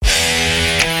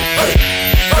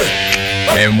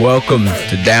And welcome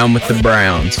to Down with the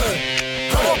Browns.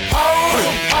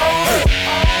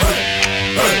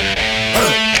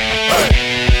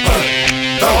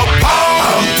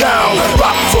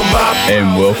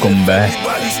 And welcome back.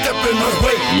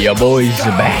 Your boys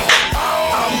are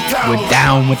back. We're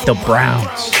down with the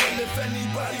Browns.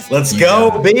 Let's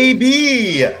go,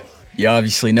 baby. You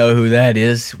obviously know who that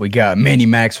is. We got Manny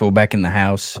Maxwell back in the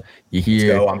house. You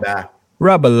hear? Let's go, I'm back.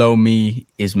 Right below me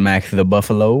is Mac the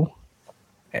Buffalo.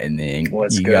 And then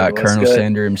you got Colonel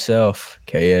Sander himself,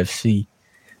 KFC.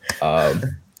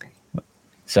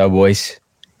 So, boys,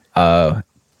 Ed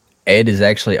is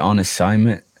actually on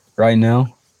assignment right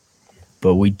now.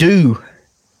 But we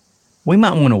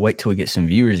might want to wait till we get some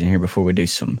viewers in here before we do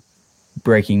some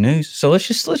breaking news. So let's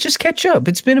just catch up.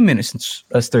 It's been a minute since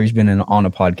us three's been on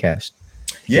a podcast.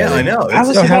 Yeah, I know. I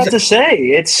was about to say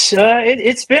it's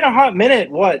been a hot minute.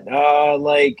 What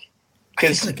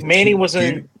because Manny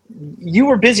wasn't. You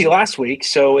were busy last week,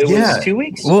 so it was 2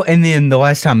 weeks. Well, and then the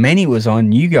last time Manny was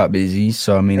on, you got busy.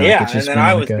 So I mean, and then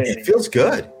I was busy. It feels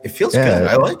good. It feels good.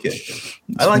 I like it.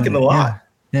 I like it a lot.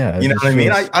 Yeah, you know what I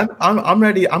mean. I'm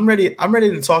ready. I'm ready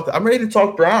to talk. I'm ready to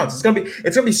talk Browns. It's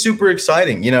gonna be super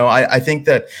exciting. You know, I think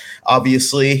that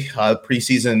obviously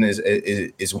preseason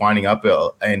is winding up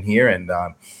in here, and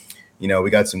you know, we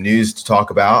got some news to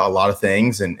talk about, a lot of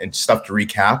things and stuff to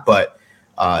recap. But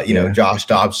you know, Josh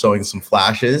Dobbs showing some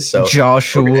flashes. So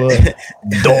Joshua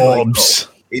Dobbs,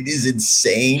 it is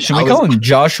insane. Should we call him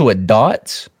Joshua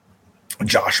Dots?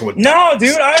 Joshua. No,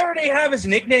 dude, I already have his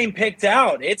nickname picked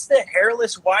out. It's the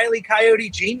hairless Wile E.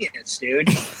 Coyote genius, dude.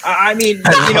 I mean,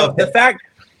 you know, the fact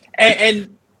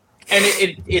and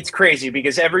it's crazy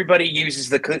because everybody uses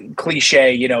the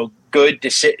cliche, you know, good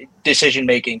decision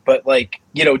making, but like,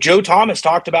 you know, Joe Thomas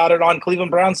talked about it on Cleveland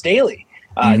Browns Daily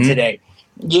today.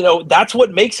 You know, that's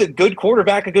what makes a good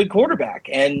quarterback a good quarterback,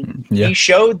 and he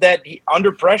showed that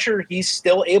under pressure he's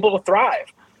still able to thrive.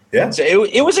 Yeah, so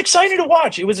it was exciting to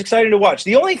watch. It was exciting to watch.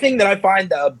 The only thing that I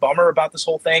find a bummer about this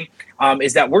whole thing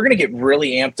is that we're going to get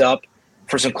really amped up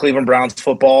for some Cleveland Browns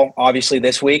football, obviously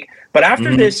this week. But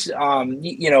after this,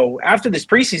 you know, after this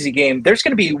preseason game, there's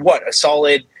going to be a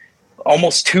solid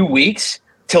almost 2 weeks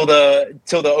till the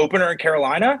opener in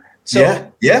Carolina.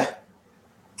 So yeah.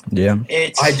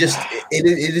 It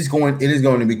is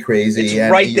going to be crazy. It's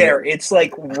right there. It's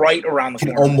like right around the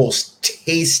corner. Can almost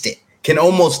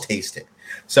taste it.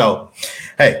 So,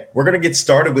 hey, we're going to get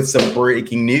started with some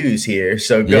breaking news here.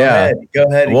 So go ahead.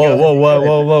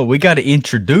 Whoa. We got to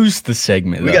introduce the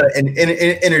segment. We got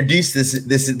to introduce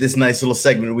this nice little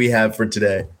segment we have for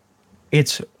today.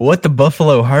 It's What the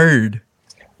Buffalo Heard.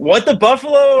 What the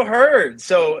Buffalo Heard.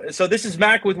 So this is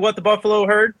Mac with What the Buffalo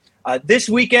Heard. This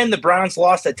weekend, the Browns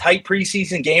lost a tight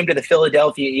preseason game to the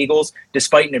Philadelphia Eagles,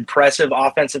 despite an impressive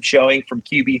offensive showing from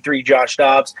QB3 Josh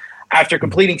Dobbs. After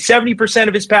completing 70%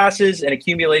 of his passes and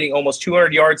accumulating almost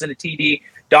 200 yards in a TD,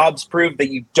 Dobbs proved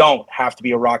that you don't have to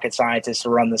be a rocket scientist to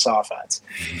run this offense.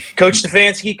 Coach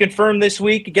Stefanski confirmed this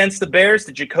week against the Bears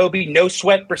that Jacoby No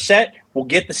Sweat Brissett will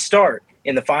get the start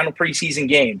in the final preseason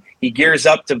game. He gears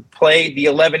up to play the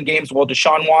 11 games while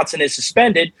Deshaun Watson is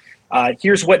suspended.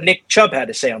 Here's what Nick Chubb had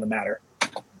to say on the matter.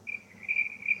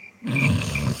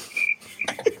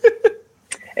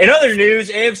 In other news,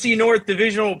 AFC North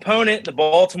divisional opponent, the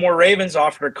Baltimore Ravens,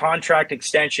 offered a contract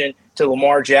extension to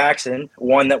Lamar Jackson,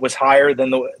 one that was higher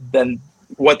than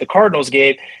what the Cardinals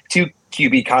gave to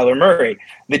QB Kyler Murray.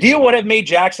 The deal would have made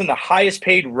Jackson the highest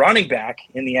paid running back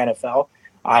in the NFL.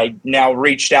 I now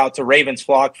reached out to Ravens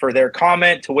Flock for their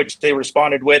comment, to which they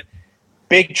responded with,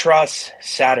 "Big trust,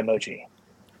 sad emoji."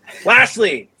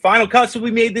 Lastly, final cuts will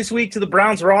be made this week to the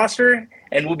Browns roster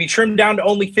and will be trimmed down to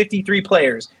only 53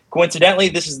 players. Coincidentally,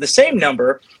 this is the same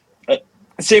number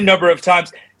of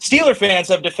times Steeler fans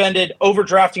have defended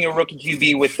overdrafting a rookie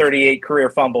QB with 38 career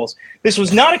fumbles. This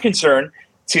was not a concern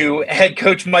to head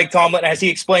coach Mike Tomlin, as he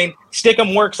explained,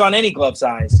 Stickum works on any glove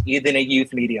size, even a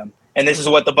youth medium. And this is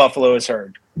what the Buffalo has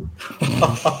heard.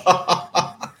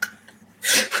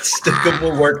 Stickum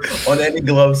will work on any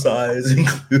glove size,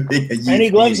 including a youth any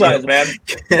glove size, man.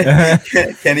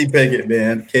 Kenny Pickett,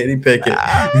 man. Kenny Pickett.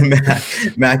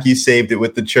 Mac, you saved it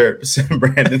with the chirps.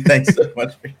 Brandon, thanks so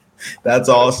much. That's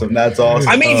awesome.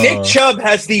 I mean, Nick Chubb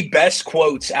has the best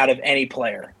quotes out of any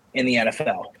player in the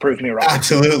NFL. Prove me wrong.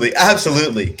 Absolutely.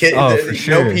 For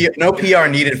sure. No PR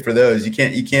needed for those. You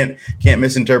can't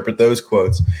misinterpret those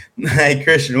quotes. Hey,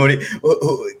 Christian,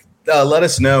 let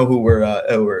us know who we're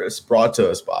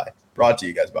brought to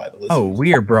you guys by the listeners. Oh,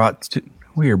 we are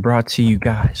brought to you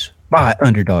guys by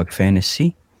Underdog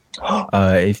Fantasy.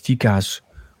 If you guys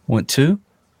want to,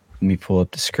 let me pull up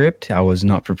the script. I was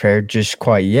not prepared just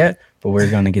quite yet, but we're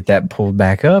going to get that pulled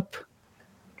back up.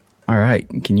 All right.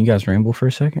 Can you guys ramble for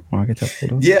a second while I get that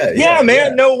pulled up? Yeah, man. Yeah.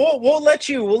 No, we'll let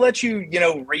you,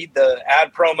 read the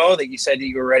ad promo that you said that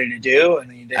you were ready to do.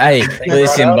 And you hey,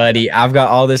 listen, buddy, I've got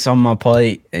all this on my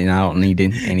plate and I don't need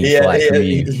any flack from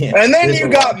you. Yeah. And then you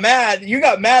got mad. You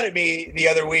got mad at me the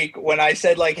other week when I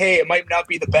said, like, hey, it might not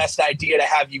be the best idea to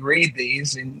have you read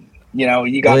these. And,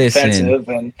 you got defensive.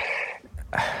 And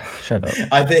shut up.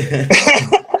 I think.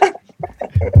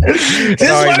 This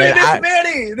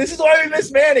is why we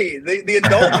miss Manny. The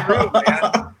adult in the room,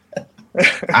 man.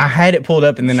 I had it pulled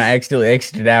up and then I accidentally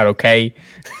exited out. Okay,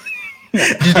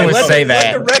 just want to say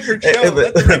that. Let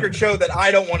the record show that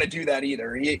I don't want to do that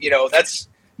either. That's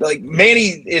like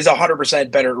Manny is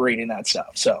 100% better at reading that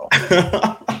stuff. So,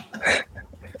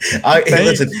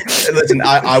 listen.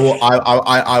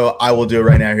 I will do it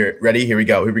right now. Here, ready? Here we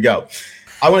go.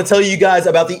 I want to tell you guys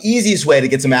about the easiest way to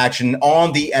get some action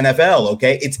on the NFL,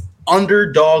 okay? It's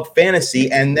Underdog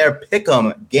Fantasy and their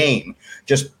pick'em game.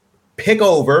 Just pick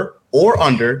over or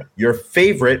under your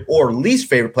favorite or least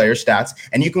favorite player stats,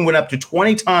 and you can win up to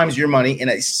 20 times your money in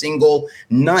a single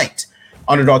night.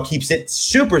 Underdog keeps it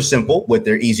super simple with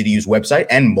their easy-to-use website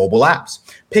and mobile apps.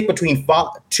 Pick between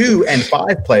 2 and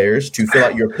 5 players to fill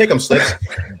out your pick'em slips,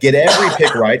 get every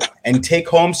pick right, and take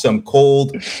home some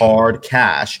cold, hard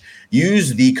cash.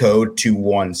 Use the code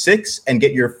 216 and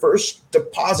get your first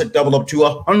deposit doubled up to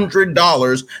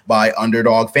 $100 by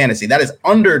Underdog Fantasy. That is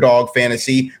Underdog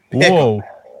Fantasy. Whoa.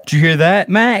 Did you hear that,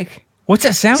 Mac? What's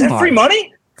that sound like? Is that free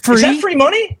money? Is that free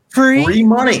money? Free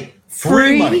money.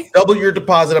 Free money. Double your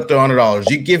deposit up to $100.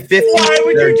 You give 50. Why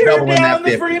would you turn down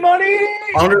the free money?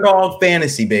 Underdog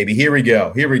Fantasy, baby. Here we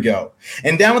go.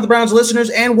 And down with the Browns listeners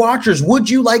and watchers, would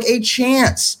you like a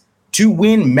chance to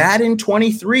win Madden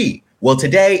 23? Well,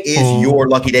 today is your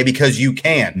lucky day because you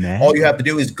can. Man. All you have to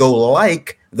do is go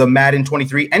like the Madden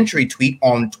 23 entry tweet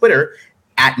on Twitter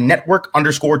at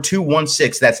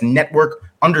network_216. That's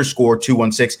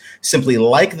network_216. Simply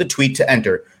like the tweet to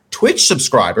enter. Twitch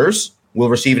subscribers will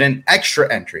receive an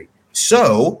extra entry.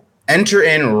 So enter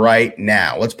in right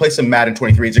now. Let's play some Madden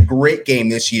 23. It's a great game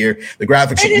this year. The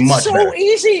graphics are much better.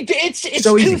 It's so easy. It's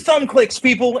so 2 easy. Thumb clicks,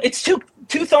 people. It's two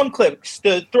thumb clicks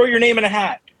to throw your name in a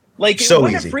hat. Like, so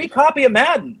win a free copy of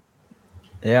Madden.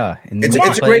 Yeah. It's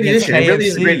a great addition. It really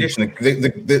is a great addition.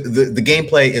 The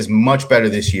gameplay is much better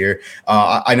this year.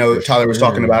 I know Tyler was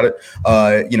talking about it,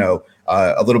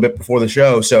 a little bit before the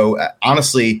show. So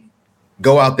honestly,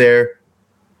 go out there,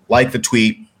 like the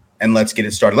tweet, and let's get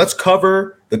it started. Let's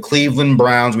cover the Cleveland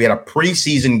Browns. We had a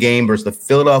preseason game versus the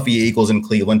Philadelphia Eagles in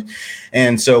Cleveland.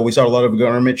 And so we saw a lot of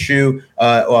Gardner Minshew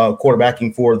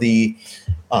quarterbacking for the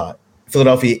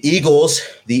Philadelphia Eagles.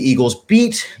 The Eagles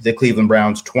beat the Cleveland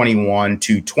Browns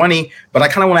 21-20. But I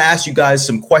kind of want to ask you guys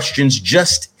some questions.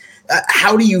 Just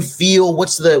how do you feel?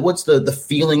 What's the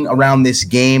feeling around this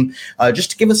game?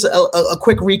 Just to give us a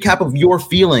quick recap of your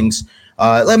feelings.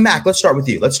 Mac, let's start with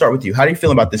you. How do you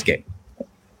feel about this game?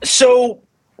 So,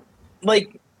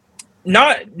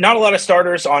 not a lot of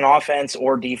starters on offense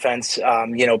or defense,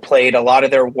 played. A lot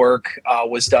of their work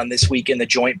was done this week in the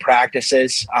joint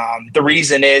practices. The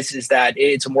reason is that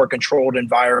it's a more controlled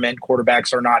environment.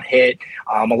 Quarterbacks are not hit.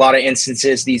 A lot of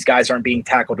instances, these guys aren't being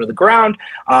tackled to the ground.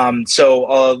 So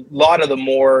a lot of the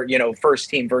more, first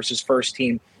team versus first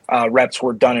team reps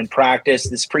were done in practice.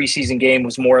 This preseason game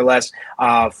was more or less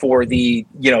for the,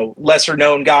 lesser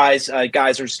known guys.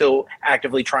 Guys are still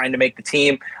actively trying to make the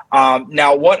team.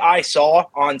 Now, what I saw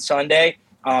on Sunday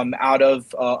out of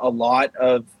a lot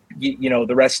of,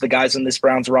 the rest of the guys on this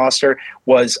Browns roster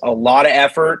was a lot of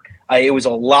effort. It was a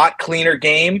lot cleaner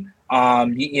game.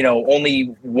 Only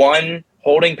one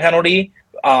holding penalty,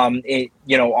 on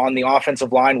the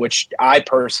offensive line, which I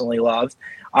personally loved.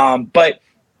 But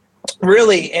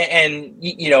really, and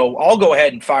I'll go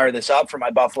ahead and fire this up for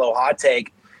my Buffalo hot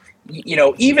take.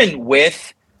 Even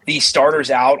with the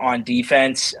starters out on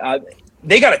defense,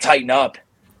 they got to tighten up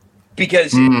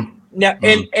because now,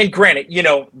 and granted,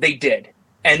 they did,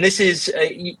 and this is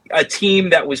a team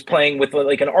that was playing with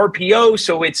like an RPO,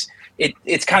 so it's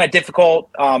kind of difficult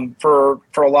for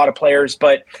a lot of players.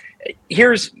 But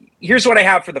here's what I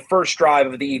have for the first drive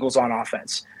of the Eagles on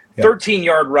offense: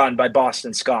 13-yard run by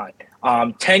Boston Scott.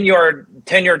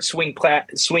 10-yard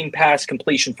swing pass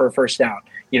completion for a first down.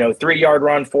 3-yard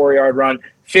run, 4-yard run,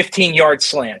 15-yard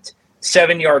slant,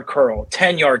 7-yard curl,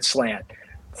 10-yard slant.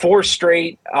 Four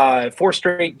straight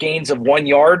gains of 1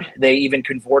 yard. They even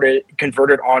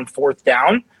converted on fourth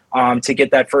down to get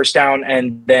that first down,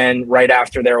 and then right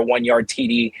after there, a 1 yard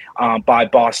TD by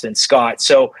Boston Scott.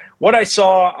 So what I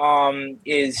saw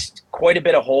is quite a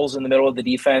bit of holes in the middle of the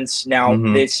defense. Now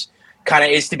this. kind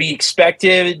of is to be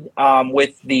expected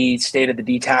with the state of the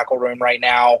D tackle room right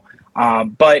now.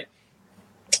 But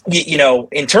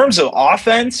in terms of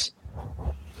offense,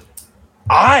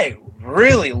 I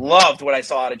really loved what I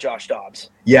saw out of Josh Dobbs.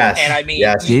 Yes. And I mean,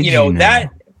 yes.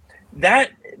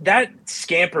 that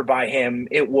scamper by him,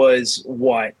 it was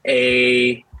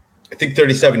I think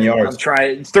 37 yards. I'm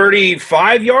trying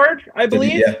 35 yard, I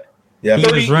believe. Yeah.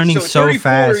 He was running so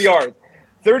fast.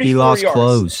 34 he lost yards.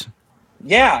 clothes.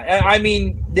 Yeah, I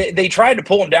mean, they tried to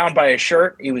pull him down by his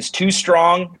shirt. He was too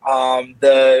strong.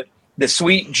 The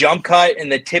sweet jump cut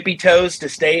and the tippy toes to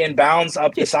stay in bounds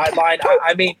up the sideline.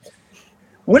 I mean,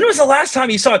 when was the last time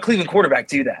you saw a Cleveland quarterback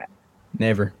do that?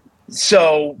 Never.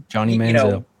 So Johnny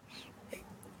Manziel.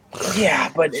 Yeah,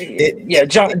 but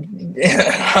John.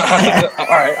 All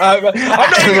right, I'm not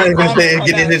even going to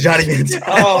get into Johnny Manziel.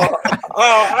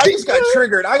 I just got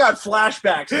triggered. I got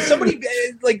flashbacks. Somebody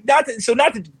not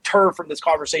to deter from this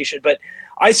conversation, but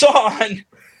I saw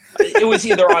it was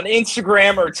either on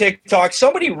Instagram or TikTok.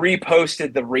 Somebody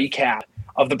reposted the recap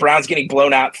of the Browns getting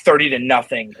blown out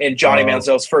 30-0 in Johnny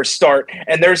Manziel's first start,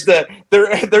 and there's the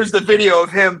video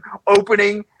of him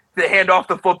opening the handoff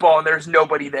the football, and there's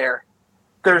nobody there.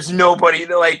 There's nobody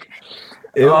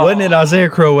wasn't it Isaiah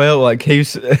Crowell? Like he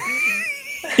was on the other.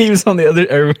 He was on the other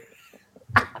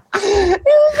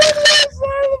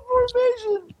side of the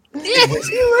formation.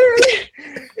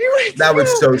 That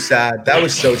was so sad. That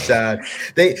was so sad.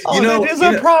 It is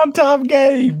a primetime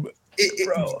game.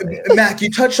 Mac, you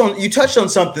touched on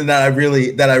something that I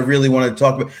really wanted to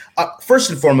talk about. First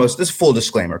and foremost, this full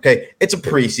disclaimer, okay? It's a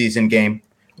preseason game.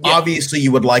 Yeah. Obviously,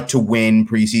 you would like to win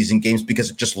preseason games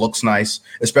because it just looks nice.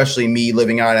 Especially me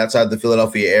living outside the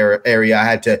Philadelphia area, I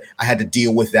had to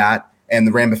deal with that and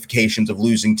the ramifications of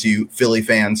losing to Philly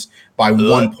fans by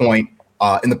 1 point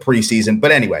in the preseason.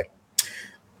 But anyway,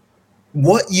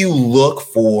 what you look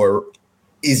for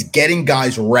is getting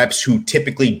guys reps who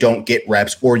typically don't get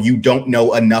reps or you don't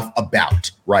know enough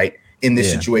about, right, in this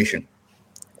situation.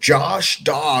 Josh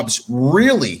Dobbs,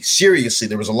 really, seriously,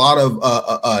 there was a lot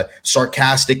of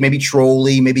sarcastic, maybe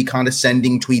trolly, maybe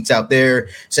condescending tweets out there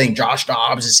saying Josh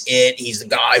Dobbs is it. He's the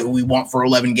guy who we want for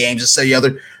 11 games, this, that, the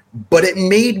other. But it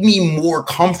made me more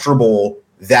comfortable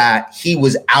that he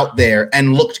was out there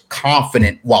and looked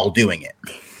confident while doing it.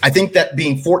 I think that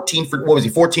being 14 for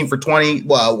 20,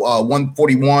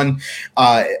 141,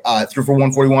 threw for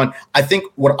 141. I think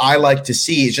what I like to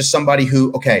see is just somebody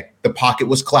who, the pocket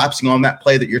was collapsing on that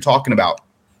play that you're talking about.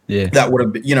 Yeah, that would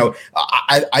have been,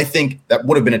 I think that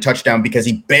would have been a touchdown because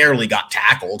he barely got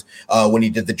tackled when he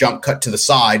did the jump cut to the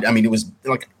side. I mean, it was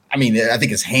I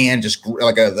think his hand just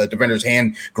the defender's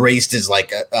hand grazed his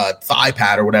thigh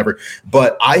pad or whatever.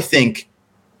 But I think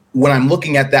when I'm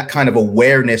looking at that kind of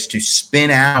awareness to spin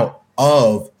out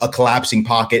of a collapsing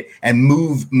pocket and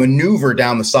maneuver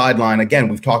down the sideline. Again,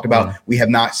 we've talked about we have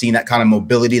not seen that kind of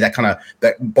mobility,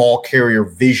 that ball carrier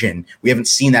vision. We haven't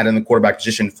seen that in the quarterback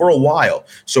position for a while.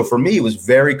 So for me, it was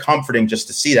very comforting just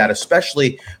to see that,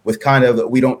 especially with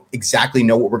we don't exactly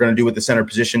know what we're going to do with the center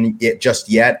position just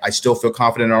yet. I still feel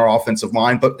confident in our offensive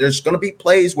line, but there's going to be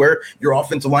plays where your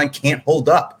offensive line can't hold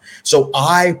up. So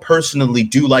I personally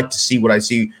do like to see what I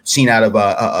seen out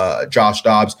of Josh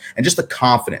Dobbs and just the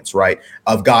confidence, right,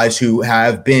 of guys who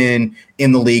have been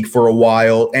in the league for a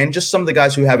while and just some of the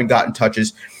guys who haven't gotten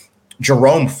touches.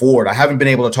 Jerome Ford, I haven't been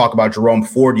able to talk about Jerome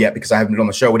Ford yet because I haven't been on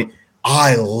the show.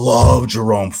 I love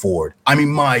Jerome Ford. I mean,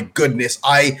 my goodness,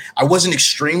 I wasn't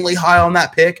extremely high on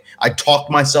that pick. I talked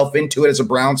myself into it as a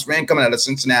Browns fan coming out of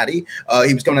Cincinnati.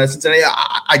 He was coming out of Cincinnati.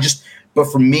 But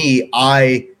for me,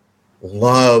 I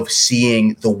love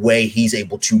seeing the way he's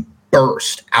able to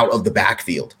burst out of the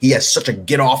backfield. He has such a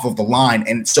get off of the line.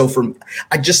 And so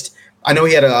I know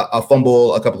he had a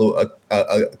fumble a couple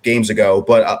of games ago,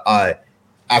 but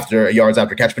after yards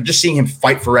after catch, but just seeing him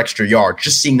fight for extra yards,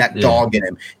 just seeing that dog in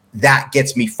him, that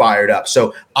gets me fired up.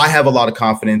 So I have a lot of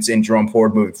confidence in Jerome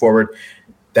Ford moving forward.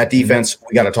 That defense,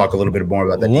 we got to talk a little bit more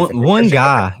about that defense. One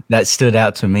guy that stood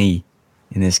out to me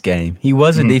in this game, he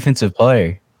was a defensive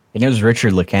player, and it was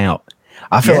Richard LeCounte.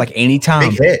 I feel like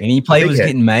anytime any play was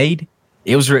getting made,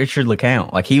 it was Richard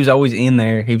LeCounte. Like, he was always in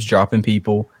there. He was dropping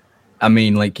people. I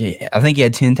mean, I think he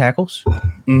had 10 tackles.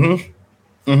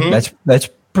 That's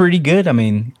pretty good. I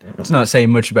mean, it's not saying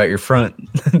much about your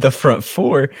the front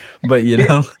four, but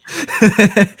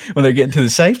when they're getting to the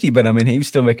safety. But I mean, he was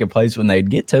still making plays when they'd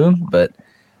get to him. But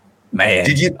man,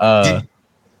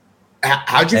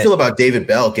 how'd you feel about David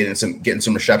Bell getting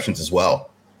some receptions as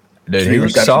well? Dude, he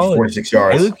was solid. 46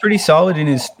 yards. He looked pretty solid in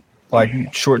his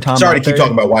short time. Sorry to keep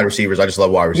talking about wide receivers. I just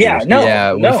love wide receivers.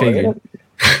 We figured.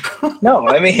 No,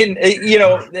 I mean,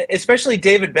 especially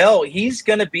David Bell, he's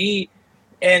going to be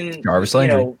in Jarvis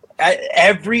Landry. at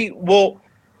every well,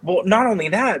 not only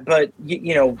that, but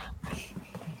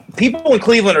people in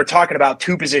Cleveland are talking about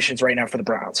two positions right now for the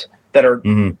Browns that are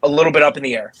a little bit up in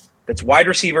the air. That's wide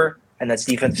receiver and that's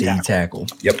defensive tackle.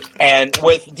 Yep. And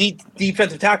with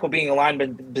defensive tackle being a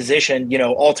lineman position,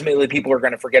 ultimately people are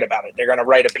going to forget about it. They're going to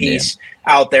write a piece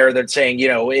out there that's saying,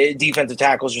 defensive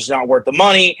tackle is just not worth the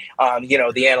money. The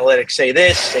analytics say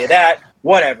this, say that,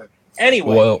 whatever.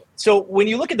 Anyway, so when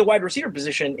you look at the wide receiver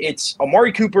position, it's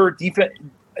Amari Cooper,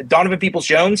 Donovan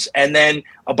Peoples-Jones, and then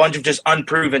a bunch of just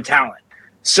unproven talent.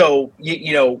 So,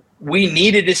 we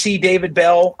needed to see David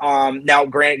Bell. Now,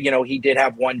 granted, he did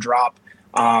have one drop,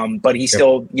 but he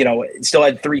still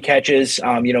had 3 catches,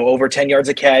 over 10 yards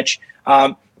a catch.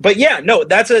 But yeah, no,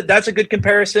 that's a good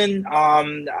comparison.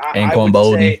 Anquan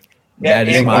Bolden. That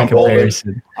is my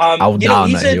comparison. I'll die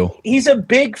on that hill. He's a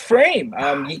big frame.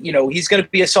 He's going to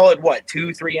be a solid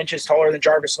 2-3 inches taller than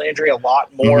Jarvis Landry, a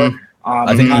lot more.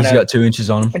 I think he's got 2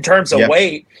 inches on him in terms of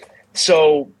weight.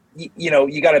 So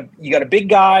you got a big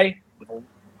guy with a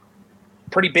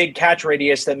pretty big catch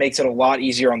radius that makes it a lot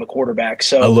easier on the quarterback.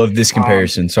 So I love this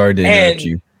comparison. Sorry to interrupt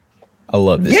you. I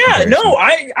love this. Yeah, comparison. No,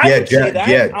 I would say that.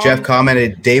 Yeah, Jeff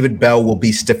commented David Bell will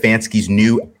be Stefanski's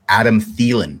new Adam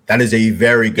Thielen. That is a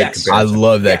very good comparison. I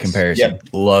love that comparison. Yep.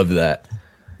 Love that.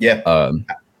 Yeah.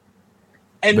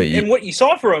 And what you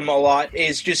saw from him a lot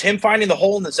is just him finding the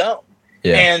hole in the zone.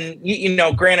 Yeah.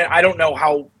 And, granted, I don't know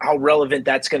how relevant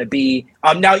that's going to be.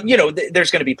 Now,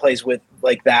 there's going to be plays with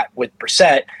like that with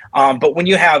Brissett. But when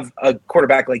you have a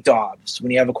quarterback like Dobbs,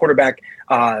 when you have a quarterback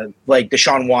like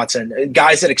Deshaun Watson,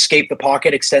 guys that escape the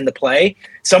pocket, extend the play,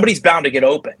 somebody's bound to get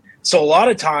open. So a lot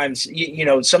of times,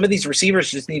 some of these receivers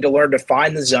just need to learn to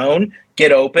find the zone,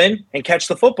 get open, and catch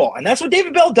the football. And that's what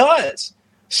David Bell does.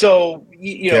 So,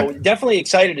 definitely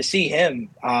excited to see him,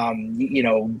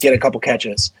 get a couple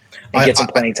catches and get some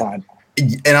playing time.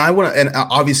 And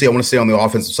obviously I want to stay on the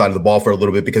offensive side of the ball for a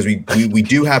little bit because we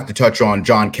do have to touch on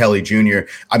John Kelly Jr.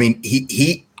 I mean,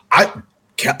 he's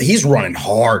running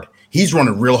hard. He's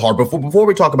running real hard. Before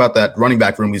we talk about that running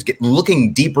back room, he's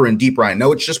looking deeper and deeper. I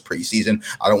know it's just preseason.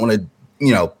 I don't want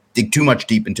to, dig too much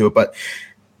deep into it. But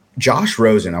Josh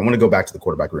Rosen, I want to go back to the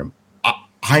quarterback room.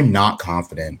 I'm not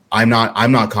confident. I'm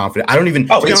not confident. I don't even.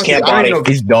 Oh, he's camp body.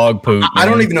 He's dog poop. I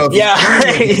don't even know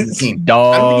if he's the team.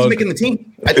 Dog. I don't think he's making the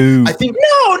team. I think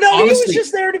no. Honestly, he was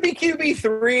just there to be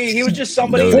QB3. He was just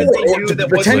somebody that they knew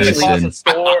that was going to cause a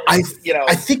store. I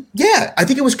think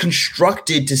it was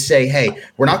constructed to say, hey,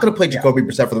 we're not going to play Jacoby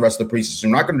Brissett for the rest of the preseason.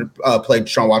 We're not going to play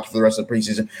Deshaun Watson for the rest of the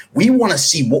preseason. We want to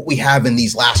see what we have in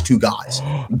these last 2 guys.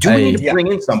 Do we need to bring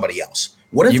in somebody else?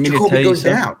 What if Jacoby goes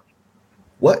down?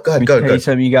 What? Go ahead.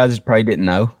 Something you guys probably didn't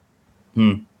know.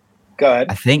 Go ahead.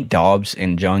 I think Dobbs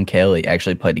and John Kelly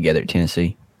actually played together at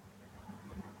Tennessee.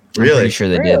 Really? I'm pretty sure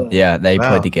they did. Yeah, they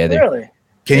played together. Really?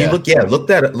 Can you look? Yeah, look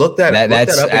that up.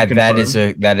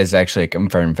 That is actually a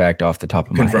confirmed fact off the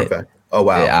top of my head. Fact. Oh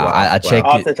wow! Yeah, wow. I checked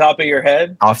off the top of your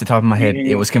head. Off the top of my head,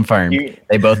 it was confirmed.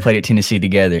 They both played at Tennessee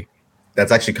together.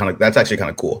 That's actually kind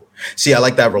of cool. See, I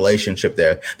like that relationship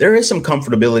there. There is some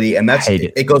comfortability, and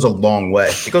it goes a long way.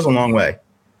 It goes a long way.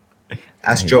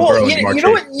 Ask Joe Burrow.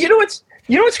 You know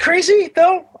what's crazy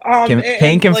though?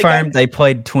 Can confirm they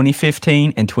played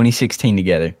 2015 and 2016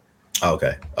 together. Oh,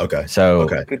 okay. So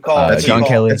good call. That's John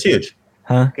Kelly. That's huge.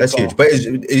 Huh? That's huge. But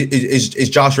is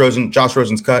Josh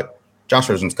Rosen's cut? Josh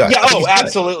Rosen's cut. Yeah. Oh,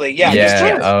 absolutely. Yeah.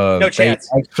 No chance.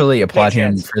 They actually applied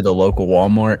him for the local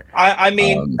Walmart. I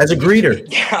mean, as a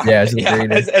greeter. As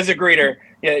a greeter.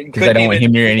 Yeah, because I don't want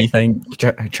him near anything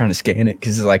trying to scan it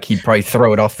because like he'd probably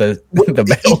throw it off the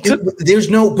belt.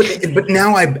 There's no, but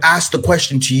now I've asked the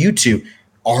question to you two.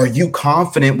 Are you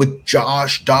confident with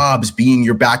Josh Dobbs being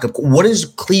your backup? What is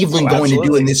Cleveland going to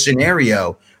do in this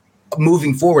scenario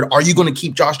moving forward? Are you going to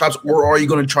keep Josh Dobbs or are you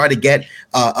going to try to get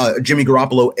Jimmy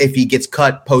Garoppolo if he gets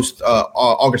cut post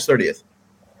August 30th?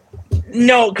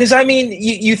 No, because I mean,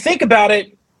 you think about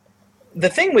it. The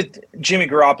thing with Jimmy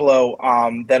Garoppolo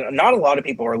that not a lot of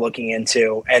people are looking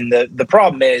into, and the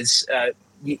problem is,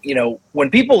 when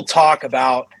people talk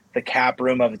about the cap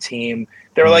room of a team,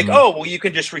 they're like, oh, well, you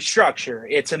can just restructure.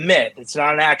 It's a myth. It's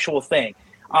not an actual thing.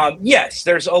 Yes,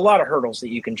 there's a lot of hurdles that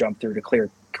you can jump through to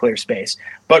clear space.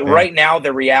 But right now,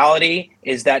 the reality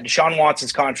is that Deshaun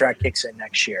Watson's contract kicks in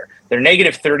next year. They're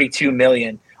negative $32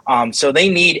 million. So they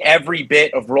need every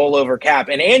bit of rollover cap.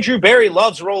 And Andrew Berry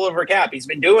loves rollover cap. He's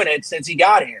been doing it since he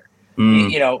got here.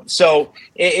 So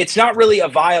it's not really a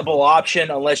viable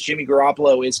option unless Jimmy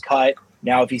Garoppolo is cut.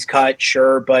 Now, if he's cut,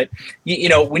 sure. But,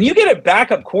 when you get a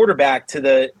backup quarterback to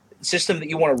the system that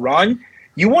you want to run,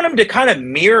 you want him to kind of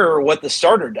mirror what the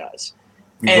starter does.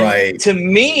 And to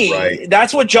me,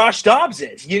 that's what Josh Dobbs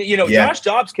is. Josh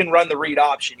Dobbs can run the read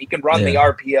option. He can run the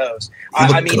RPOs.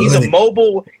 I mean, he's a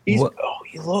mobile. He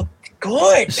looked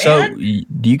good, man. So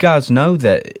do you guys know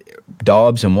that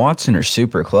Dobbs and Watson are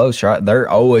super close, right? They're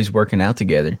always working out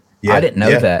together. Yeah. I didn't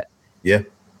know that. Yeah.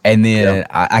 And then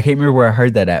I can't remember where I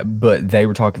heard that at, but they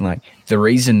were talking like the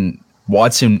reason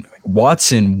Watson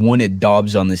wanted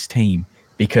Dobbs on this team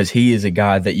because he is a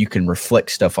guy that you can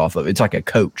reflect stuff off of. It's like a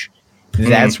coach.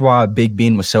 That's why Big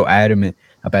Ben was so adamant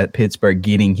about Pittsburgh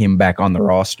getting him back on the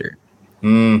roster.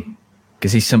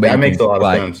 Because he's somebody that makes a lot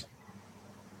of sense.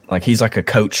 Like he's like a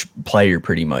coach player,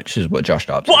 pretty much, is what Josh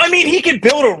Dobbs. Well, I mean, he can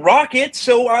build a rocket,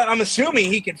 so I'm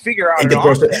assuming he can figure out an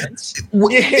offense.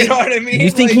 You know what I mean? Do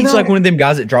you think he's like one of them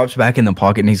guys that drops back in the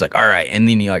pocket and he's like, all right, and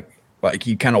then he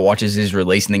he kind of watches his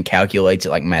release and then calculates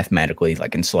it like mathematically,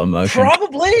 like in slow motion.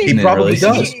 Probably. He probably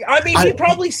does. He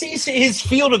probably sees his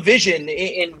field of vision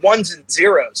in ones and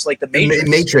zeros, like the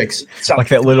Matrix. Like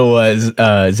that little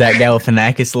Zach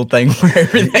Galifianakis little thing where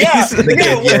everything's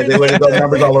they would have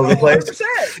numbers all over the place.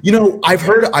 100%.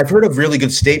 I've heard a really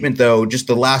good statement though. Just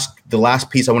the last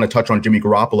piece I want to touch on Jimmy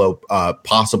Garoppolo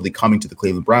possibly coming to the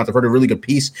Cleveland Browns. I've heard a really good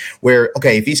piece where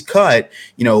if he's cut,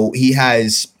 he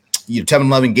has 10,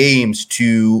 11 games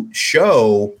to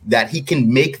show that he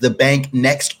can make the bank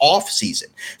next off season.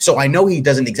 So I know he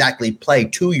doesn't exactly play,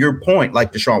 to your point,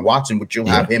 like Deshaun Watson, which you'll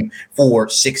have him for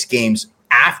 6 games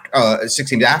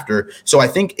after. So I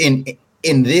think in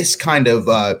this kind of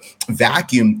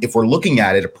vacuum, if we're looking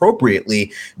at it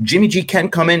appropriately, Jimmy G can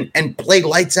come in and play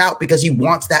lights out because he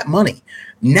wants that money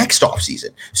next off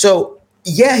season. So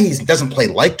he doesn't play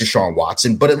like Deshaun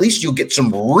Watson, but at least you'll get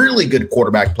some really good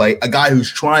quarterback play. A guy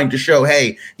who's trying to show,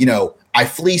 hey, I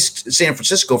fleeced San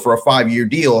Francisco for a 5-year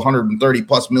deal,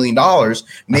 $130+ million.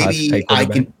 Maybe I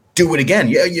can do it again.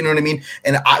 Yeah, you know what I mean?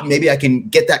 And maybe I can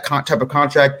get that type of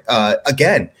contract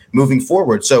again moving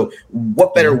forward. So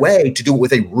what better way to do it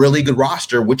with a really good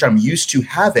roster, which I'm used to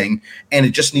having, and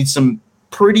it just needs some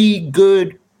pretty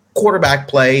good quarterback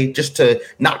play just to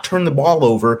not turn the ball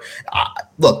over.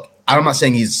 Look, I'm not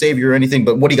saying he's a savior or anything,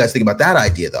 but what do you guys think about that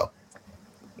idea, though?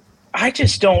 I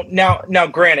just don't. Now,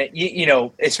 granted,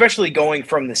 especially going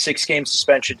from the 6-game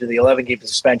suspension to the 11-game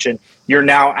suspension, you're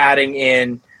now adding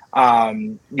in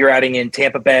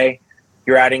Tampa Bay,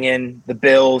 you're adding in the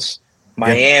Bills,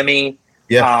 Miami.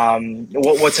 Yeah.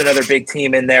 What's another big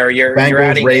team in there? You're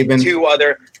adding in 2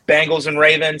 other Bengals and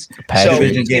Ravens.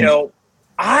 So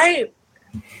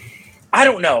I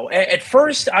don't know. At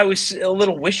first, I was a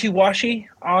little wishy-washy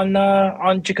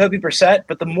on Jacoby Brissett,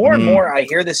 but the more and more I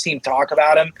hear this team talk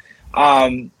about him,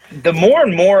 the more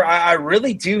and more I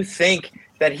really do think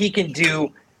that he can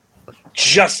do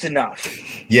just enough.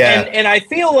 Yeah. And I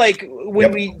feel like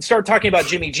when we start talking about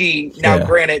Jimmy G, now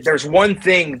granted, there's one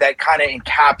thing that kind of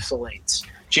encapsulates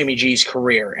Jimmy G's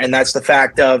career, and that's the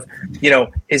fact of,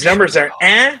 his numbers are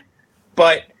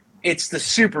but it's the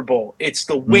Super Bowl. It's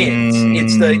the wins.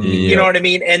 It's the, you know what I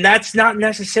mean? And that's not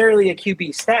necessarily a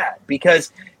QB stat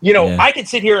because, I could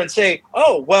sit here and say,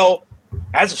 oh, well,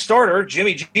 as a starter,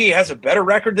 Jimmy G has a better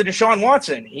record than Deshaun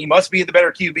Watson. He must be the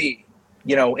better QB.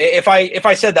 If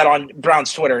I said that on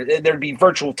Brown's Twitter, there'd be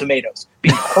virtual tomatoes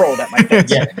being hurled at my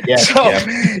face.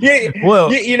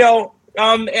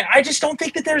 I just don't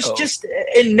think that there's just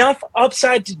enough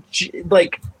upside to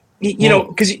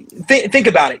because think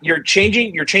about it. You're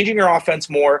changing your offense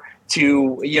more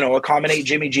to accommodate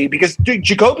Jimmy G because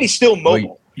Jacoby's still mobile.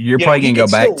 Well, you're probably gonna go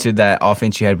back to that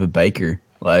offense you had with Baker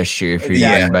last year. If you're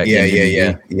back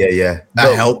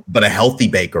But a healthy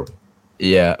Baker.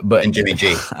 Yeah, but and Jimmy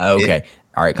G. Okay,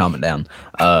 all right, calm it down.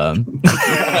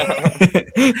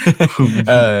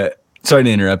 Sorry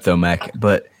to interrupt though, Mac,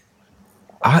 but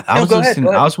I was listening.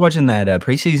 I was watching that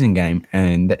preseason game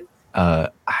and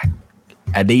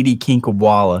Aditi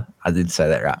Kinkawala, I did say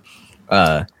that right.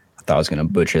 I thought I was going to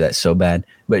butcher that so bad.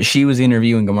 But she was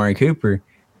interviewing Amari Cooper,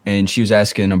 and she was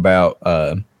asking about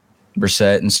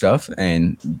Brissett and stuff,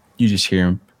 and you just hear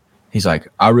him. He's like,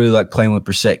 I really like playing with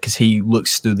Brissett because he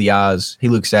looks through the eyes. He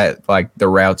looks at like the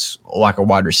routes like a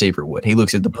wide receiver would. He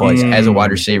looks at the plays as a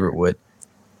wide receiver would.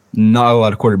 Not a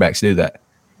lot of quarterbacks do that.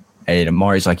 And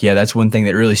Amari's like, yeah, that's one thing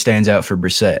that really stands out for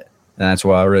Brissett, and that's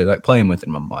why I really like playing with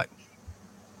him. I'm like,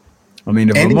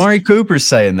 if Amari Cooper's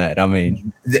saying that,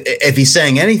 if he's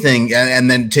saying anything,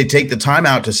 and then to take the time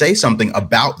out to say something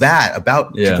about that,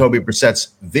 about Jacoby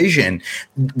Brissett's vision,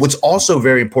 what's also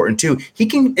very important too, he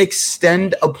can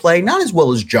extend a play, not as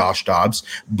well as Josh Dobbs,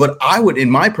 but I would, in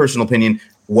my personal opinion,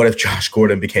 what if Josh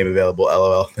Gordon became available?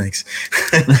 LOL. Thanks.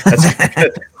 That's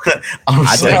good.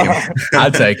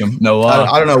 I'd take him. No,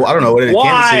 I don't know what it is.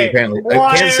 Kansas City apparently.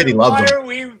 Kansas City loves him. Why are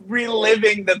we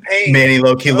reliving the pain? Manny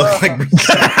low-key looked like.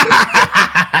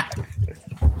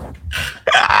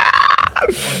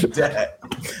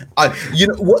 You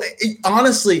know what?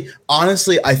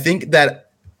 Honestly, I think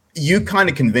that you kind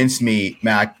of convinced me,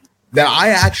 Mac, that I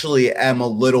actually am a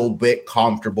little bit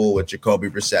comfortable with Jacoby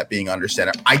Brissett being under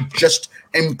center. I just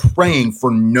am praying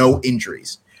for no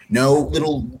injuries, no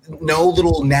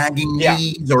little nagging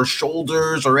knees or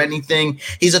shoulders or anything.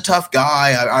 He's a tough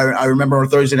guy. I remember on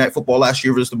Thursday Night Football last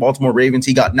year versus the Baltimore Ravens,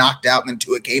 he got knocked out and then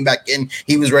Tua came back in.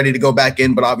 He was ready to go back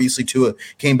in, but obviously Tua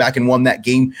came back and won that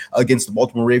game against the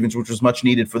Baltimore Ravens, which was much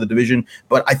needed for the division.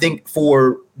 But I think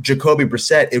for Jacoby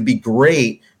Brissett, it would be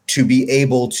great to be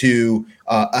able to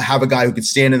have a guy who could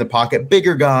stand in the pocket,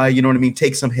 bigger guy, you know what I mean,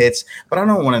 take some hits. But I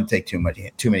don't want to take too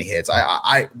many hits.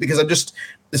 Because I'm just,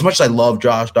 as much as I love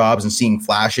Josh Dobbs and seeing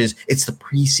flashes, it's the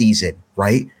preseason,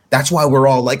 right? That's why we're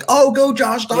all like, oh, go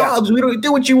Josh Dobbs. Yeah. We don't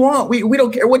do what you want. We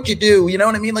don't care what you do. You know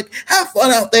what I mean? Like, have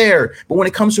fun out there. But when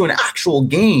it comes to an actual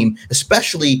game,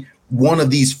 especially one of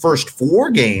these first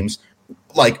 4 games,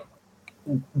 like,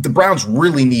 the Browns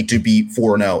really need to be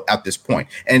 4-0 at this point.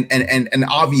 And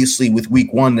obviously with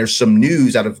week 1, there's some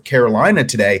news out of Carolina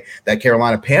today that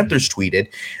Carolina Panthers tweeted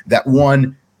that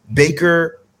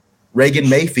Baker Reagan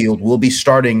Mayfield will be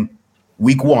starting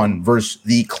week 1 versus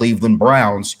the Cleveland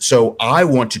Browns. So I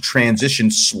want to transition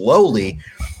slowly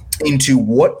into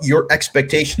what your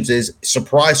expectations is.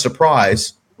 Surprise,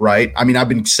 surprise, right? I mean, I've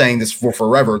been saying this for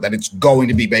forever that it's going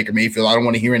to be Baker Mayfield. I don't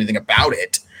want to hear anything about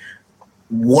it.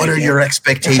 What are your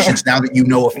expectations now that you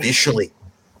know officially?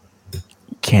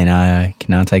 Can I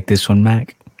take this one,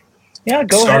 Mac? Yeah,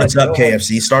 go Start ahead. us up,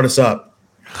 KFC. Start us up.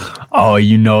 Oh,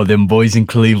 you know them boys in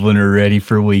Cleveland are ready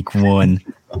for week 1.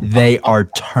 They are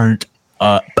turned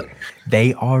up.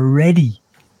 They are ready.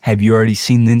 Have you already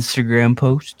seen the Instagram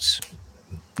posts?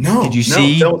 No. Did you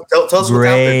see tell us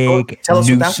Greg tell us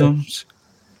Newsome's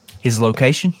his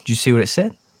location? Did you see what it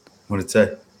said? What did it say?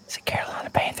 It said Carolina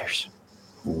Panthers.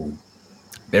 Ooh.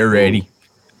 They're ready.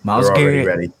 Myles Garrett,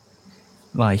 ready.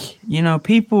 Like, you know,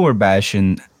 people were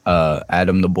bashing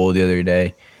Adam the Bull the other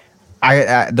day.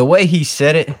 I the way he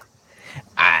said it,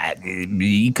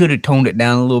 he could have toned it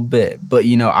down a little bit. But,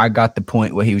 you know, I got the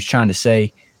point what he was trying to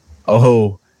say. We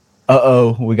got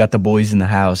the boys in the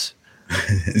house.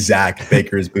 Zach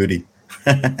Baker's booty.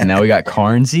 And now we got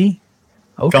Carnsey.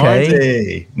 Okay.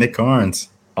 Carnsey. Nick Carnes.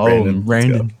 Oh,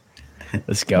 Brandon.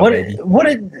 Let's go, baby.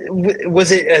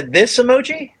 Was it this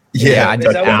emoji? Yeah, I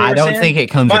don't think it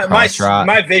comes across right.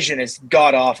 My vision is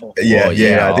god awful. Yeah,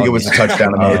 I think it was a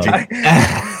touchdown emoji.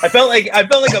 I felt like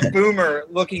a boomer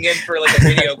looking in for like a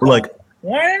video call. Like,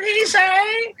 what did he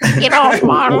say? Get off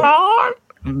my lawn.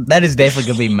 That is definitely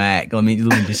gonna be Mac. Let me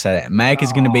just say that. Mac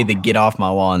is gonna be the get off my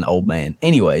lawn old man.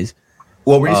 Anyways,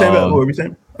 what were you saying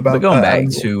about? But going back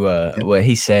to what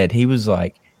he said, he was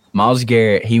like, Myles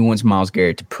Garrett. He wants Myles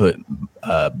Garrett to put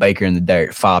Baker in the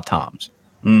dirt 5 times.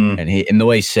 And the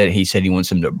way he said he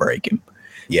wants him to break him.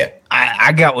 Yeah.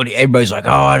 I got what everybody's like,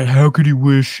 oh, how could he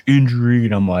wish injury?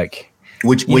 And I'm like,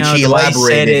 which he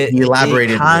elaborated. He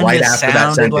elaborated right after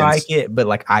that sentence. Like it, but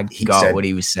like I got what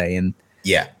he was saying.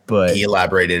 Yeah, but he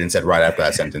elaborated and said right after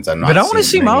that sentence. I want to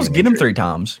see Myles get him 3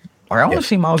 times. Or I want to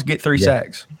see Myles get 3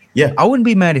 sacks. Yeah, I wouldn't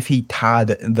be mad if he tied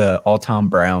the all-time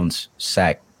Browns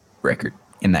sack record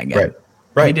in that game.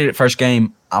 Right. He did it first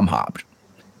game. I'm hopped.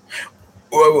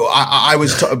 Well, I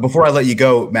was before I let you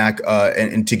go, Mac,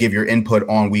 and to give your input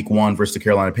on week 1 versus the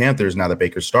Carolina Panthers. Now that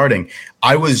Baker's starting,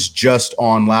 I was just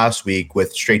on last week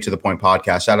with Straight to the Point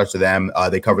podcast. Shout out to them.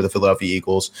 They cover the Philadelphia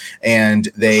Eagles, and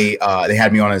they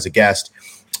had me on as a guest,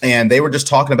 and they were just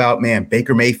talking about, man,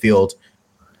 Baker Mayfield.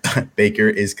 Baker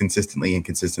is consistently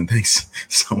inconsistent. Thanks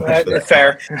so much.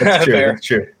 Fair. That's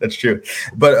true. That's true.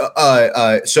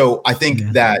 But so I think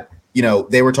that. You know,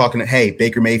 they were talking, hey,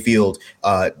 Baker Mayfield,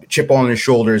 chip on his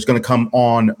shoulder, is going to come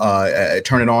on,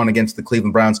 turn it on against the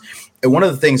Cleveland Browns. And one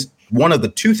of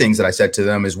the 2 things that I said to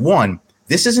them is, 1,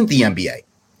 this isn't the NBA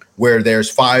where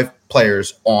there's 5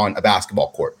 players on a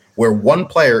basketball court, where 1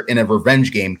 player in a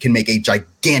revenge game can make a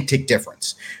gigantic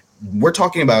difference. We're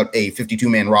talking about a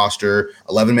 52-man roster,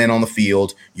 11 men on the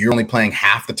field. You're only playing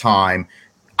half the time.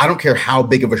 I don't care how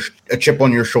big of a chip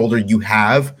on your shoulder you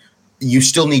have. You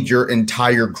still need your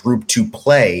entire group to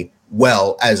play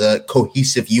well as a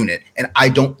cohesive unit. And I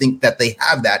don't think that they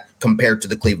have that compared to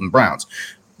the Cleveland Browns.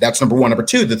 That's number 1. Number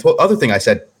 2, the other thing I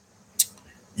said,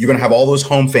 you're going to have all those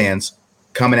home fans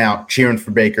coming out, cheering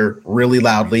for Baker really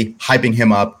loudly, hyping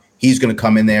him up. He's going to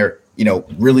come in there, you know,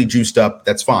 really juiced up.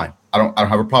 That's fine. I don't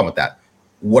have a problem with that.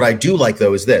 What I do like,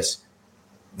 though, is this.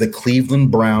 The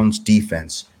Cleveland Browns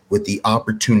defense with the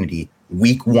opportunity,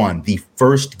 week 1, the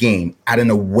first game at an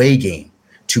away game,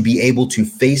 to be able to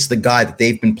face the guy that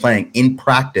they've been playing in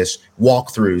practice,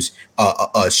 walkthroughs,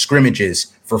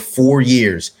 scrimmages for 4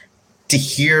 years, to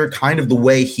hear kind of the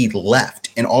way he left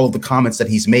and all of the comments that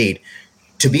he's made,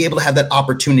 to be able to have that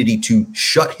opportunity to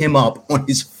shut him up on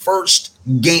his first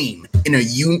game in a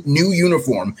new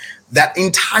uniform, that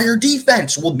entire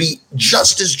defense will be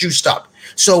just as juiced up.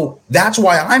 So that's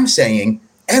why I'm saying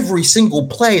every single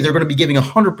play they're going to be giving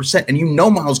 100%.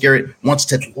 And Myles Garrett wants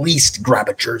to at least grab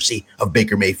a jersey of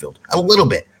Baker Mayfield a little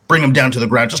bit, bring him down to the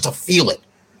ground just to feel it.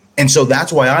 And so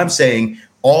that's why I'm saying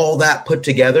all that put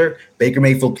together, Baker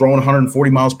Mayfield throwing 140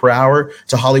 miles per hour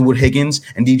to Hollywood Higgins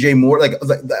and DJ Moore,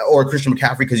 or Christian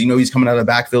McCaffrey, because he's coming out of the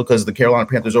backfield because the Carolina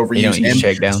Panthers overused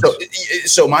him.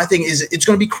 So my thing is, it's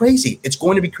going to be crazy. It's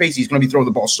going to be crazy. He's going to be throwing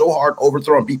the ball so hard,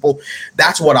 overthrowing people.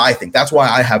 That's what I think. That's why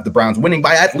I have the Browns winning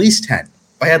by at least 10.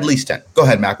 Go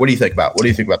ahead, Mac. What do you think about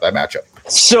that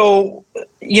matchup? So,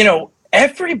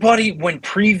 everybody, when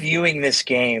previewing this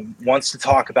game, wants to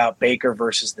talk about Baker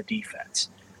versus the defense.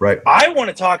 Right. I want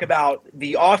to talk about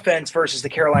the offense versus the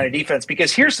Carolina defense,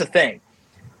 because here's the thing.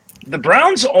 The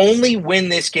Browns only win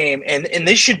this game, and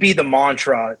this should be the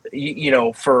mantra,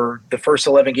 for the first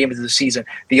 11 games of the season.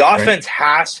 The offense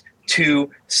has to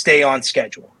stay on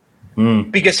schedule.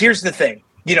 Because here's the thing.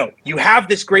 You have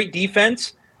this great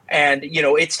defense, and,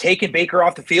 it's taking Baker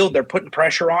off the field. They're putting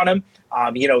pressure on him.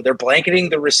 They're blanketing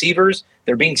the receivers.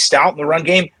 They're being stout in the run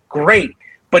game. Great.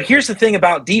 But here's the thing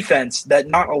about defense that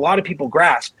not a lot of people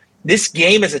grasp. This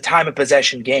game is a time of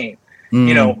possession game.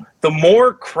 The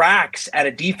more cracks at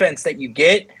a defense that you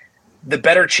get, the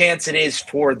better chance it is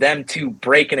for them to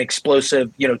break an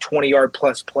explosive, 20-yard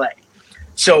plus play.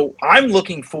 So I'm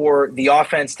looking for the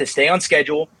offense to stay on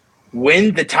schedule,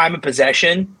 win the time of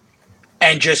possession,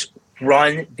 and just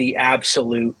run the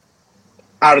absolute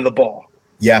out of the ball.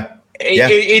 Yeah.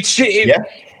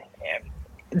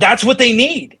 That's what they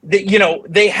need.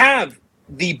 They have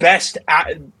the best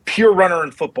pure runner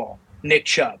in football, Nick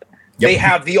Chubb. Yep. They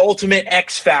have the ultimate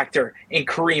X factor in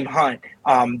Kareem Hunt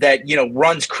that,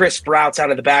 runs crisp routes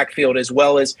out of the backfield, as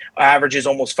well as averages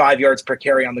almost 5 yards per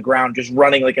carry on the ground, just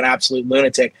running like an absolute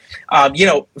lunatic.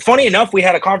 Funny enough, we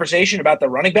had a conversation about the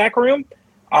running back room,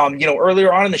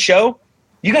 earlier on in the show.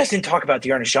 You guys didn't talk about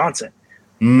Dearness Johnson.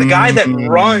 The guy that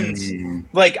runs,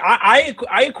 I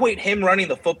equate him running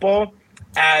the football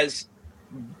as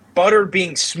butter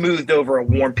being smoothed over a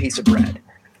warm piece of bread.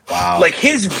 Wow. Like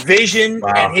his vision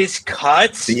and his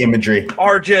cuts, the imagery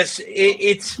are just,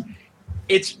 it's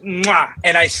mwah.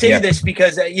 And I say this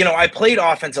because, I played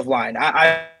offensive line.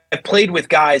 I played with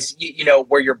guys,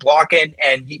 where you're blocking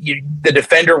and the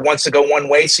defender wants to go one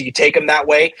way, so you take him that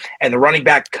way, and the running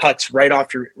back cuts right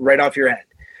off your head.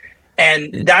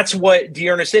 And that's what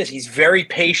Dearness is. He's very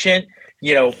patient.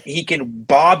 He can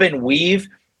bob and weave,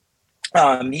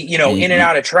 in and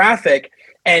out of traffic.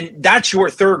 And that's your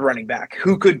third running back,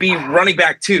 who could be running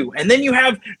back 2. And then you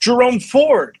have Jerome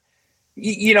Ford,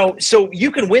 so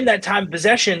you can win that time of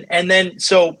possession. And then,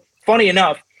 so funny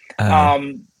enough, Mac,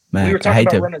 we were talking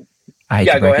about running. I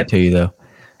hate to break it to you, though.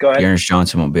 Go ahead. Dearness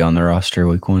Johnson won't be on the roster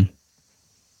week 1.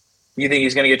 You think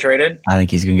he's going to get traded? I think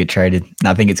he's going to get traded. And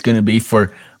I think it's going to be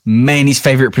for Manny's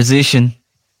favorite position.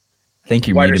 I think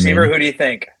you're wide receiver. Who do you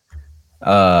think?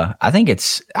 I think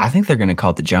they're going to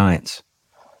call it the Giants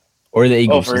or the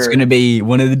Eagles. It's going to be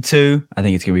one of the two. I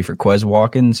think it's going to be for Quez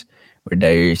Watkins or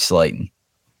Darius Slayton.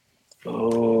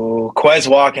 Oh, Quez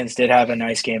Watkins did have a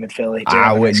nice game at Philly.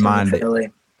 I wouldn't mind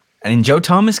it. And Joe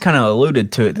Thomas kind of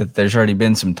alluded to it, that there's already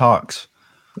been some talks.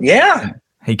 Yeah.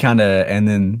 He kind of, and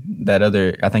then that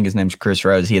other, I think his name's Chris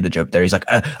Rose. He had the joke there. He's like,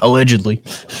 allegedly.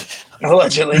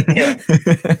 Allegedly, yeah.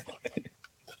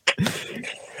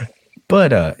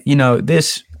 But, we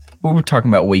were talking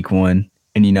about week 1,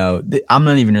 and, I'm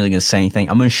not even really going to say anything.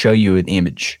 I'm going to show you an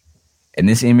image. And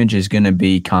this image is going to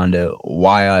be kind of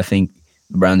why I think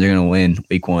the Browns are going to win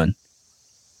week 1.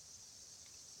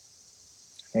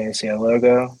 Can you see a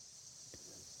logo?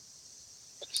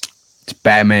 It's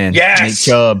Batman. Yes. Nick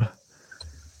Chubb.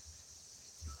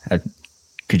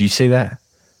 Could you see that?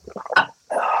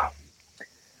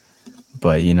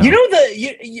 But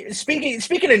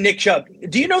speaking of Nick Chubb,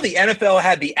 do you know the NFL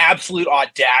had the absolute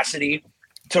audacity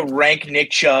to rank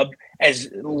Nick Chubb as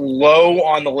low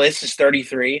on the list as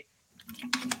 33?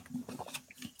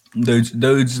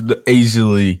 Those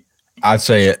easily, I'd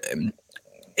say,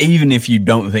 even if you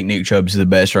don't think Nick Chubb's the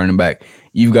best running back,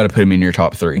 you've got to put him in your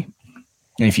top 3.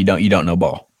 And if you don't know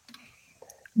ball.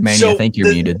 Manny, I think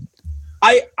you're muted.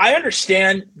 I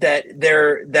understand that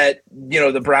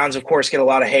the Browns, of course, get a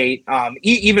lot of hate.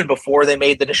 Even before they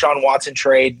made the Deshaun Watson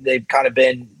trade, they've kind of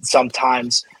been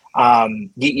sometimes,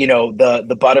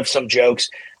 the butt of some jokes.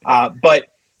 But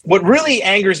what really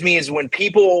angers me is when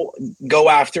people go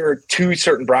after two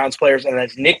certain Browns players, and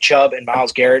that's Nick Chubb and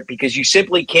Myles Garrett, because you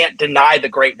simply can't deny the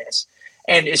greatness.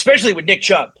 And especially with Nick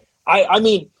Chubb, I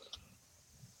mean,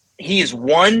 he is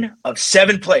one of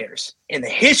 7 players in the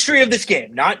history of this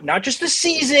game, not just a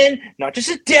season, not just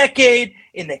a decade,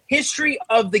 in the history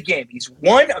of the game. He's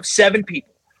one of 7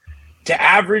 people to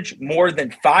average more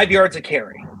than 5 yards a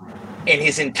carry in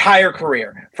his entire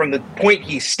career, from the point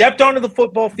he stepped onto the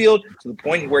football field to the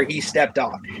point where he stepped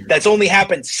off. That's only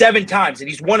happened 7 times, and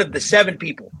he's one of the 7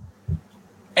 people.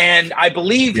 And I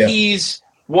believe he's,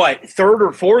 3rd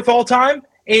or 4th all time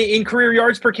in career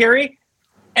yards per carry?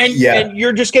 And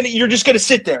you're just gonna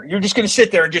sit there. You're just gonna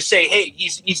sit there and just say, "Hey,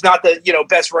 he's not the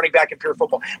best running back in pure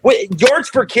football." Yards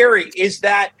per carry is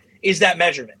that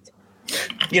measurement?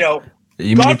 God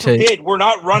forbid we're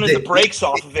not running the brakes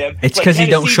off of him. It's because he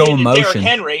don't show emotion.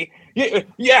 Henry,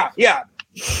 yeah.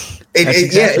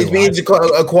 It means a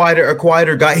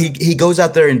quieter guy. He goes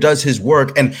out there and does his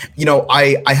work. And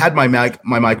I had my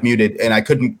mic muted, and I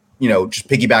couldn't. Just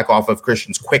piggyback off of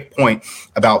Christian's quick point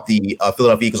about the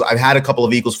Philadelphia Eagles. I've had a couple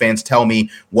of Eagles fans tell me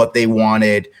what they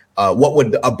wanted. What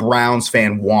would a Browns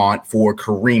fan want for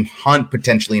Kareem Hunt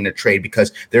potentially in a trade,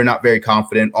 because they're not very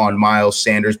confident on Miles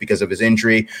Sanders because of his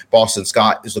injury. Boston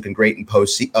Scott is looking great in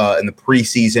the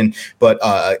preseason, but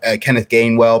Kenneth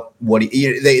Gainwell,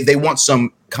 they want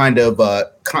some kind of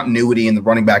continuity in the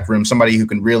running back room, somebody who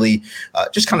can really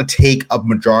just kind of take a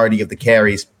majority of the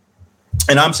carries.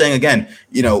 And I'm saying again,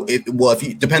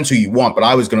 depends who you want, but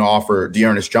I was going to offer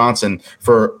Dearness Johnson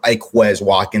for a Quez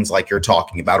Watkins, like you're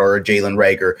talking about, or a Jalen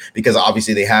Reagor, because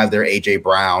obviously they have their AJ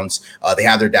Browns, they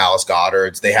have their Dallas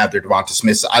Goddards, they have their Devonta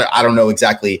Smiths. I don't know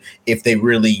exactly if they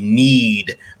really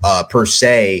need per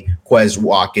se Quez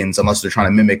Watkins, unless they're trying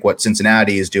to mimic what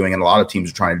Cincinnati is doing, and a lot of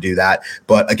teams are trying to do that.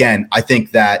 But again, I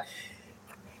think that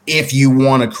if you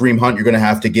want a Kareem Hunt, you're going to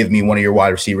have to give me one of your wide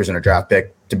receivers in a draft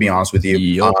pick, to be honest with you.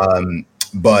 Yep.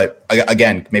 But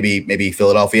again, maybe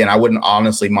Philadelphia, and I wouldn't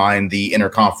honestly mind the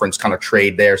interconference kind of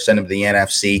trade there. Send him to the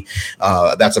NFC.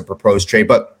 That's a proposed trade,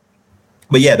 but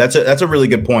yeah, that's a really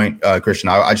good point, Christian.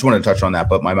 I just wanted to touch on that,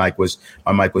 but my mic was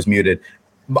muted.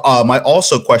 My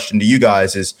also question to you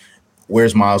guys is,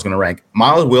 where's Miles going to rank?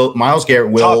 Miles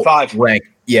Garrett will top 5. Rank.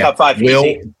 Yeah, top 5. Will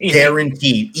easy.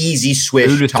 Guaranteed, easy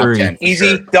swish, top 10.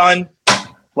 Easy, done.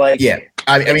 I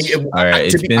mean, all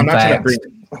right. I'm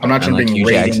not trying to bring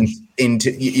ratings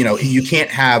into, you can't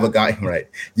have a guy, right?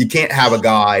 You can't have a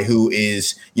guy who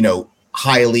is,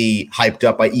 highly hyped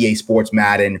up by EA Sports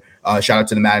Madden. Shout out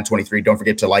to the Madden 23. Don't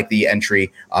forget to like the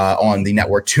entry on the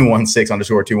network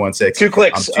 216_216. 2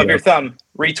 clicks of your thumb,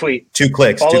 retweet. 2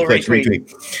 clicks,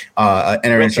 retweet.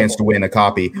 Enter a chance to win a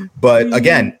copy. But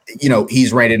again,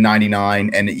 he's rated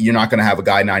 99, and you're not going to have a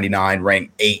guy 99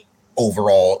 ranked 8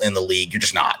 overall in the league. You're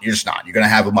just not. You're going to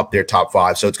have him up there top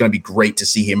 5. So it's going to be great to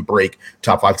see him break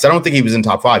top 5, because I don't think he was in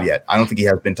top 5 yet. I don't think he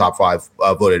has been top 5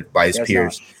 voted by his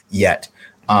peers yet.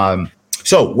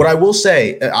 So what I will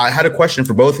say, I had a question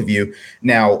for both of you.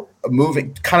 Now,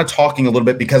 talking a little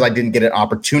bit, because I didn't get an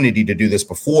opportunity to do this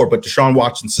before, but Deshaun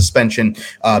Watson's suspension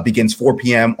begins 4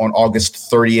 p.m. on August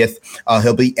 30th.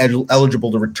 He'll be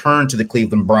eligible to return to the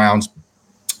Cleveland Browns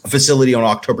facility on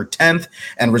October 10th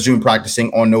and resume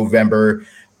practicing on November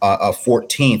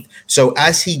 14th. So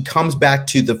as he comes back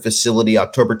to the facility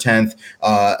October 10th,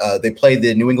 they play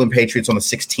the New England Patriots on the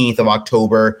 16th of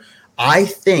October. I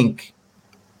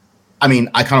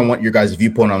kind of want your guys'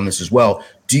 viewpoint on this as well.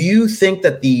 Do you think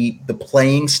that the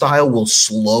playing style will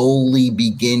slowly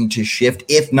begin to shift,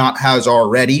 if not has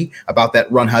already, about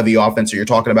that run-heavy offense that you're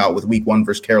talking about with Week 1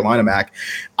 versus Carolina, Mac?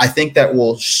 I think that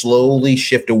will slowly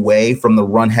shift away from the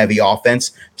run-heavy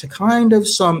offense to kind of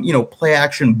some,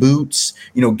 play-action boots,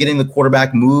 getting the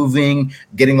quarterback moving,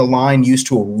 getting the line used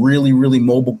to a really, really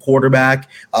mobile quarterback,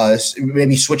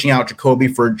 maybe switching out Jacoby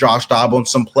for Josh Dobbs on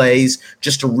some plays,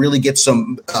 just to really get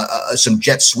some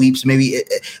jet sweeps, maybe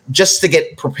just to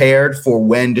get prepared for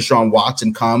when Deshaun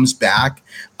Watson comes back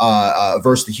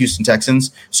versus the Houston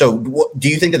Texans. So do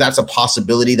you think that that's a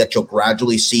possibility, that you'll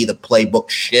gradually see the playbook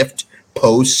shift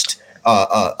post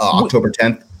October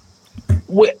 10th?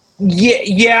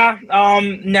 Yeah.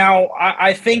 Now,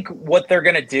 I think what they're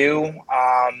going to do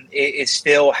is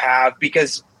still have,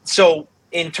 because so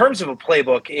in terms of a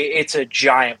playbook, it's a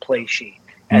giant play sheet.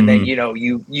 And then,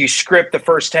 you script the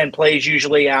first 10 plays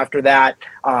usually. After that,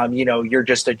 you're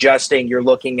just adjusting. You're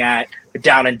looking at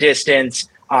down and distance,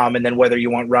 and then whether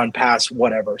you want run, pass,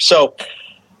 whatever. So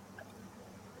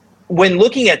when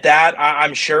looking at that,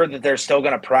 I'm sure that they're still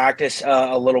going to practice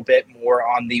a little bit more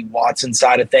on the Watson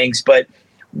side of things, but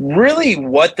really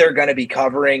what they're going to be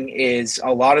covering is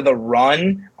a lot of the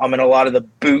run and a lot of the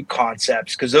boot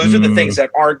concepts, because those are the things that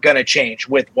aren't going to change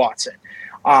with Watson.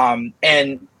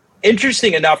 And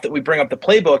interesting enough that we bring up the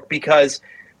playbook, because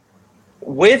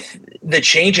with the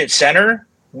change at center,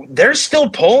 they're still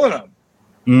pulling them.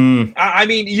 I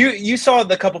mean, you saw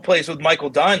the couple plays with Michael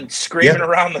Dunn screaming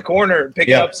around the corner,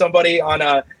 picking up somebody on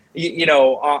a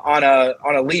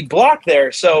on a lead block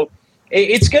there. So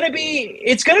it's gonna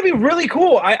be really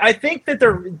cool. I think that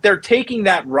they're taking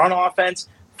that run offense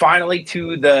finally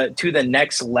to the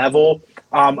next level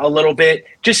a little bit,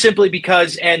 just simply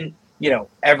because, and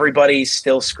everybody's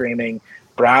still screaming,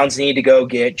 Browns need to go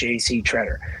get J.C.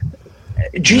 Tretter.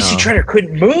 J.C. Tretter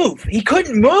couldn't move. He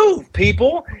couldn't move,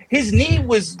 people. His knee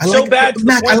was so bad.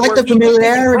 Matt, I like the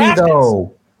familiarity,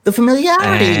 though. The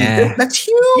familiarity. That's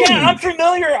huge. Yeah, I'm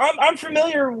familiar. I'm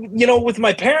familiar, with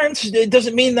my parents. It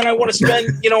doesn't mean that I want to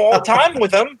spend, all the time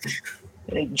with them.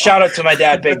 Shout out to my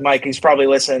dad, Big Mike. He's probably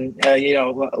listening.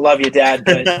 Love you, Dad.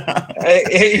 But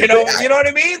you know what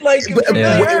I mean. Like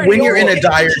when you're in a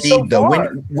dire need, though,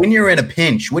 when you're in a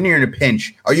pinch,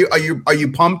 are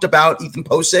you pumped about Ethan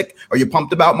Posick? Are you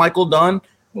pumped about Michael Dunn?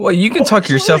 Well, you can talk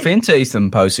yourself into Ethan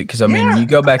Posick, because I mean, you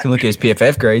go back and look at his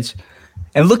PFF grades,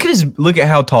 and look at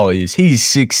how tall he is. He's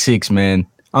 6'6", man.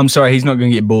 I'm sorry, he's not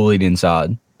going to get bullied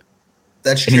inside.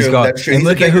 That's true. That's true. And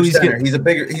look at who he's getting. He's a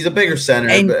bigger center.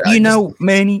 And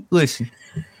Manny, listen.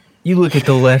 You look at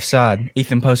the left side.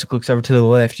 Ethan Posick looks over to the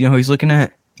left. You know who he's looking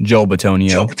at? Joel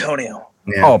Bitonio.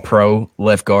 Yeah. All pro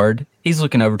left guard. He's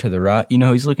looking over to the right. You know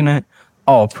who he's looking at?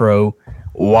 All pro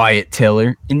Wyatt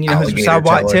Teller. And you know who's beside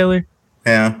Wyatt Teller?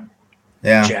 Yeah.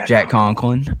 Jack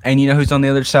Conklin. And you know who's on the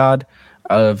other side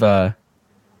of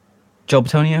Joel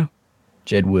Bitonio?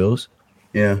 Jed Wills.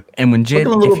 Yeah, and when Jed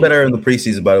looking a little better in the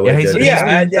preseason, by the way. Obviously,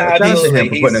 him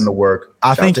for putting in the work.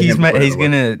 I think he's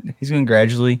gonna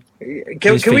gradually.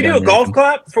 Can we do a golf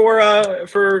clap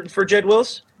for Jed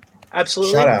Wills?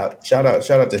 Absolutely. Shout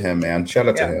out to him, man. Shout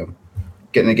out to him.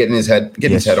 Getting his head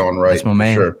on right. That's my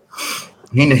man. Sure.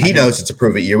 He knows it's a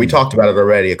prove it year. We talked about it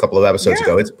already a couple of episodes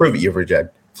ago. It's a prove it year for Jed.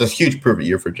 It's a huge prove it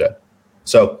year for Jed.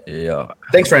 So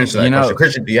thanks for answering that question,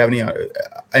 Christian. Do you have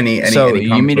any? So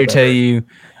you mean to tell you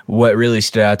what really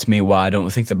stood out to me why I don't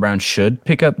think the Browns should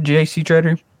pick up J.C.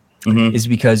 Tretter is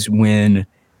because when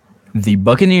the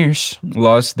Buccaneers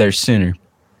lost their center,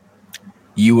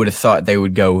 you would have thought they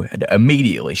would go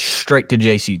immediately straight to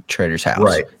J.C. Tretter's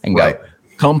house and go,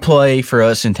 come play for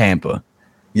us in Tampa.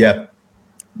 Yeah.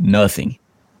 Nothing.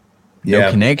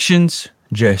 No connections.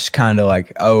 Just kind of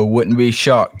like, wouldn't be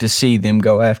shocked to see them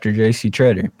go after J.C.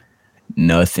 Tretter.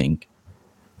 Nothing.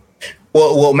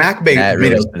 Well, Mac made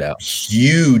a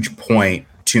huge point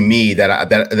to me that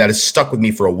has stuck with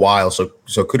me for a while. So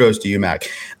kudos to you,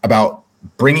 Mac, about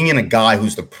bringing in a guy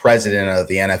who's the president of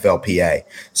the NFLPA.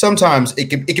 Sometimes it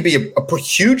could be a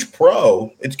huge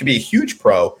pro. It could be a huge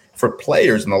pro for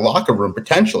players in the locker room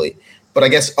potentially. But I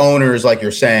guess owners, like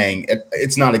you're saying,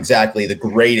 it's not exactly the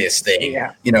greatest thing.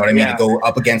 Yeah. You know what I mean? To go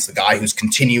up against the guy who's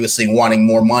continuously wanting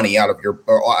more money out of your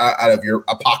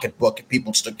pocketbook.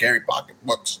 People still carry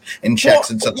pocketbooks and checks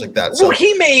and stuff like that. So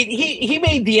he made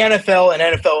the NFL and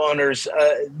NFL owners.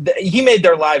 He made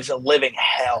their lives a living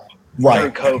hell.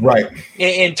 Right. Right.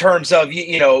 In terms of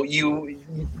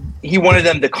he wanted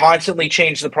them to constantly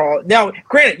change the problem. Now,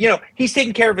 granted, he's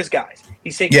taking care of his guys.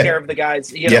 He's taking care of the guys,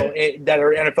 that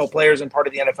are NFL players and part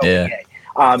of the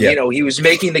NFLPA. He was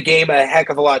making the game a heck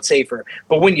of a lot safer.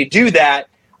 But when you do that,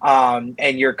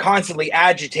 and you're constantly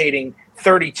agitating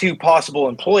 32 possible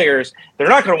employers, they're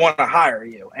not going to want to hire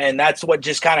you. And that's what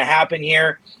just kind of happened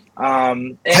here.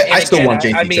 I still want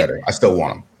JT Tretter. I still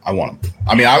want him. I want him.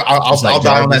 I mean, I'll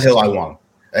die on that hill. I want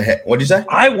him. What'd you say?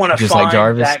 I want to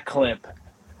find that clip.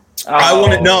 I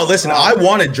wanted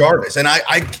Jarvis, and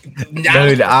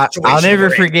I'll never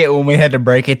forget when we had to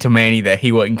break it to Manny that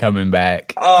he wasn't coming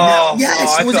back. It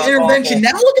was an intervention.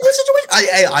 Awful. Now look at this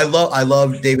situation. I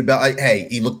love David Bell.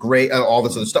 He looked great. All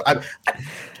this other stuff.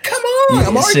 Come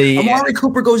on, Amari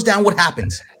Cooper goes down. What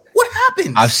happens?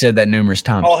 I've said that numerous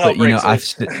times, but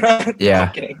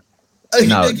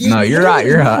No, you're right.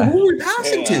 Who are we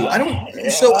passing to? I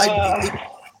don't. So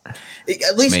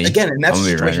at least again in that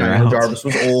situation, I know Jarvis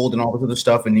was old and all this other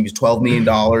stuff, and he was $12 million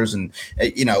and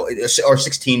or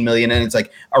 $16 million, and it's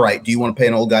like, all right, do you want to pay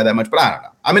an old guy that much? But I don't know.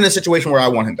 I'm in a situation where I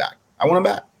want him back.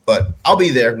 But I'll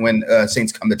be there when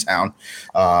Saints come to town,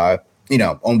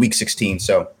 on week 16.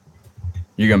 So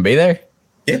you're gonna be there?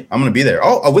 Yeah, I'm going to be there.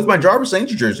 Oh, with my Jarvis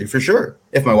Angel jersey for sure.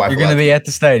 If my wife, you're going to be at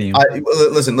the stadium.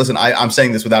 Listen. I'm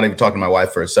saying this without even talking to my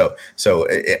wife first. So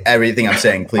everything I'm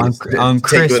saying, please take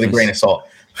it with a grain of salt.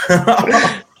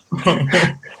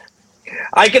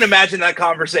 I can imagine that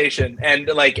conversation, and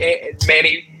like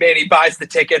Manny buys the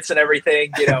tickets and everything.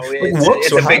 You know,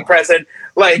 it's a big present.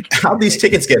 Like, how these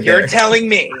tickets get you're there? telling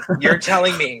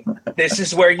me this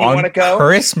is where you want to go?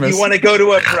 Christmas. You want to go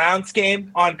to a Browns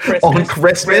game on Christmas? On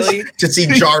Christmas, really? To see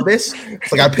Jarvis?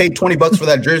 It's like I paid $20 for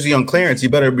that jersey on clearance. You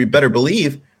better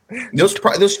believe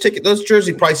those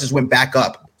jersey prices went back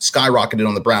up, skyrocketed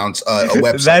on the Browns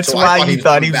website. That's why you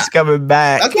thought he was coming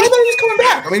back. That's why I thought he was coming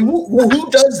back. I mean,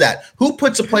 who does that? Who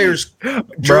puts a player's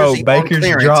jersey on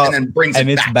clearance and then brings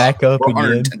it back up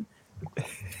again?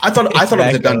 I thought it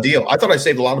was a done deal. I thought I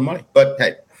saved a lot of money, but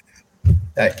hey,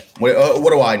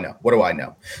 what do I know? What do I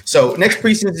know? So next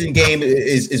preseason game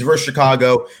is versus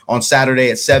Chicago on Saturday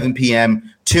at 7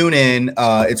 p.m. Tune in.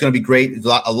 It's going to be great.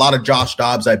 A lot of Josh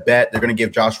Dobbs. I bet they're going to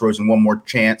give Josh Rosen one more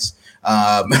chance.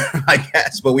 I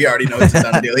guess, but we already know it's a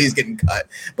done deal. He's getting cut.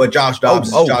 But Josh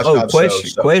Dobbs.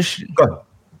 Question. Go ahead.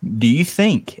 Do you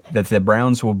think that the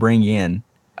Browns will bring in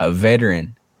a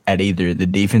veteran at either the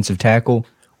defensive tackle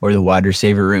or the wide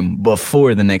receiver room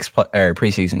before the next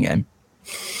preseason game?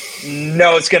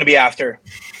 No, it's going to be after.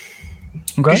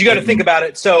 Because you got to think about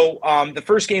it. So the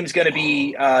first game is going to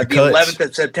be the 11th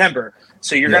of September.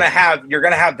 So you're going to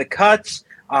have the cuts.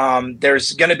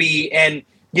 There's going to be, and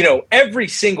you know, every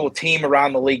single team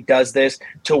around the league does this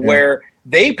to where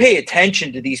they pay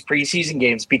attention to these preseason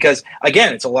games because,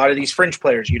 again, it's a lot of these fringe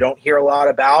players you don't hear a lot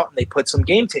about, and they put some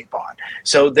game tape on.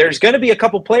 So there's going to be a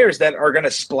couple players that are going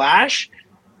to splash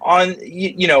on,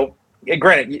 you know,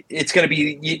 granted, it's going to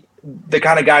be the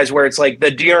kind of guys where it's like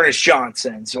the Dearness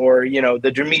Johnsons or, you know,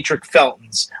 the Demetric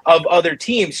Feltons of other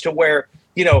teams to where,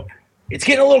 you know, it's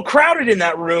getting a little crowded in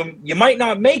that room. You might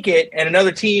not make it, and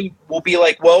another team will be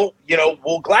like, well, you know,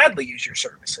 we'll gladly use your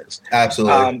services.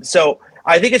 Absolutely. So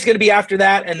I think it's going to be after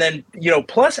that, and then, you know,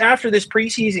 plus after this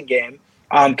preseason game,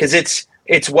 because it's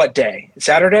what day?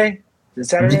 Saturday? Is it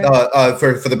Saturday?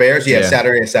 For the Bears,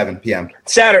 Saturday at 7 p.m.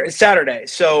 Saturday.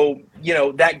 So, you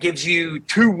know, that gives you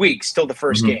 2 weeks till the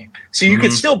first game. So you can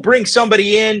still bring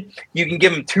somebody in. You can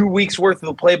give them 2 weeks worth of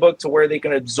the playbook to where they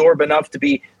can absorb enough to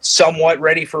be somewhat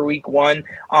ready for week one.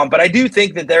 But I do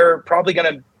think that they're probably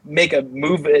going to make a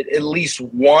move at least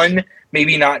one,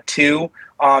 maybe not two.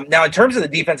 Now, in terms of the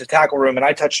defensive tackle room, and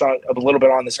I touched on a little bit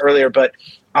on this earlier, but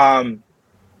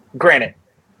granted,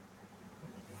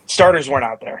 starters weren't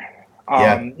out there.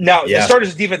 The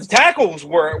starters' defensive tackles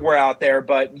were out there,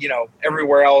 but, you know,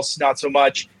 everywhere else, not so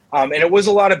much. And it was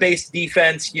a lot of base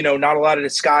defense, you know, not a lot of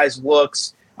disguised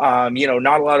looks, you know,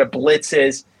 not a lot of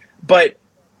blitzes, but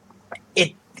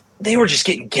they were just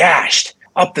getting gashed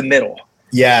up the middle.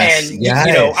 Yes. And, you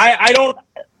know, I don't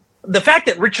 – the fact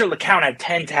that Richard LeCounte had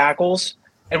 10 tackles,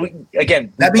 and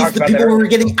that means the people were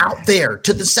getting out there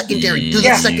to the secondary, to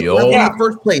the second level in the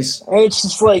first place. And it's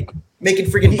just like – making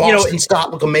freaking Boston Scott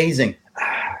look amazing.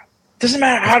 Doesn't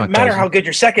matter how good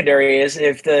your secondary is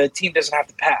if the team doesn't have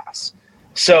to pass.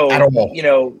 So, you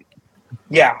know,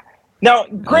 Now,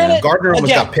 granted, Gardner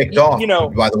almost got picked off. You know,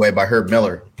 by the way, by Herb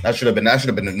Miller. That should have been a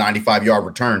 95-yard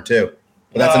return too.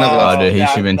 But that's another level. He should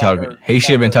have been talking. He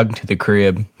should have been talking to the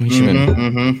crib.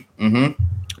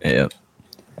 Yeah.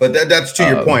 But that's to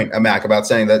your point, Mac, about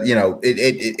saying that, you know,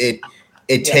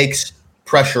 it takes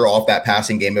pressure off that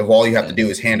passing game if all you have to do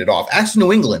is hand it off. Ask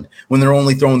New England when they're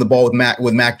only throwing the ball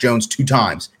with Mac Jones 2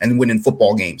 times and winning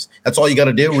football games. That's all you got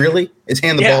to do, really, is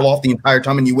hand the ball off the entire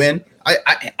time and you win. I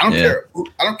don't care.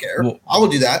 I don't care. Well, I will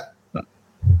do that.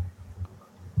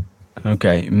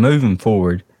 Okay, moving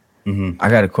forward, I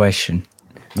got a question.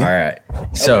 All right.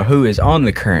 So who is on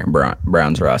the current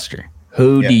Browns roster?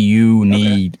 Who do you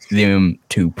need them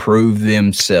to prove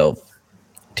themselves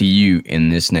to you in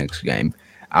this next game?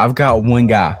 I've got one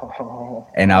guy,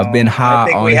 and I've been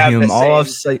high on him all of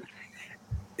season.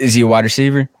 Is he a wide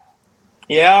receiver?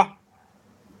 Yeah.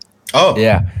 Oh.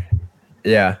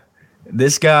 Yeah.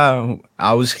 This guy,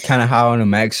 I was kind of high on him.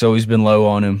 Mac's always been low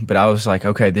on him, but I was like,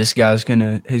 okay, this guy's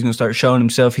he's gonna start showing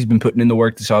himself. He's been putting in the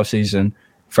work this offseason.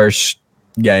 First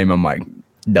game, I'm like,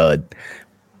 dud.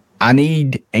 I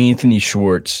need Anthony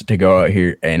Schwartz to go out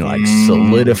here and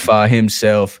solidify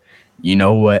himself. You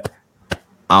know what?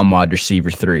 I'm wide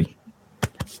receiver 3.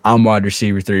 I'm wide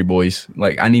receiver 3, boys.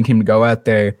 Like, I need him to go out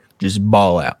there, just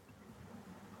ball out.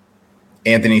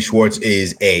 Anthony Schwartz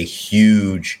is a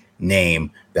huge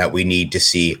name that we need to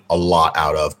see a lot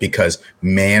out of, because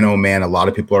man, oh man, a lot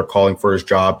of people are calling for his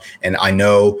job. And I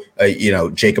know,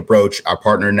 Jacob Roach, our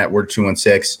partner in Network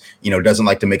 216, doesn't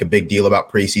like to make a big deal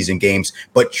about preseason games,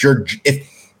 but if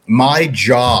my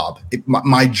job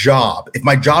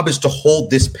is to hold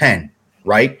this pen,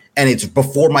 right, and it's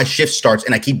before my shift starts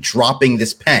and I keep dropping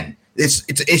this pen, it's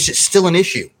just still an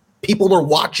issue. People are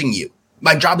watching you.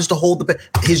 My job is to hold the pen.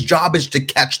 His job is to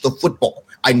catch the football.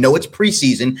 I know it's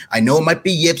preseason. I know it might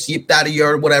be yipped out of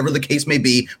yard, whatever the case may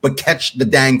be, but catch the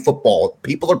dang football.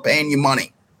 People are paying you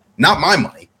money, not my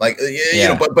money. But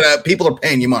people are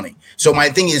paying you money. So my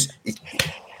thing is,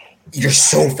 you're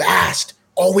so fast.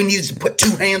 All we need is to put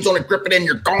two hands on it, grip it in,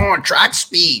 you're gone. Track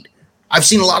speed. I've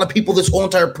seen a lot of people this whole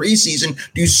entire preseason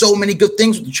do so many good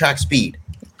things with the track speed.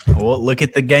 Well, look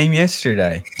at the game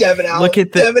yesterday. Devin Allen. Look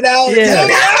at Devin Allen. Yeah.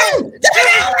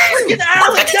 Devin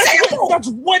Allen.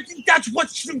 That's what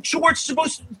Schwartz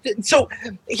supposed to. So,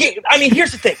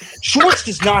 here's the thing. Schwartz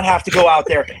does not have to go out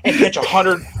there and catch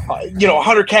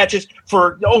 100 catches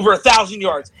for over 1,000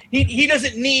 yards. He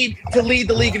doesn't need to lead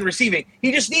the league in receiving.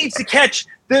 He just needs to catch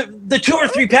the 2 or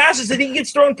 3 passes that he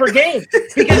gets thrown per game,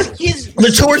 because he's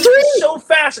so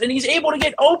fast and he's able to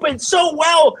get open so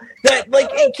well that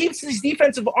it keeps his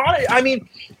defensive on it. I mean,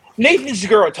 Nathan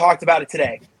Segura talked about it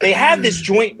today. They had this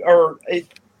joint,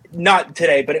 not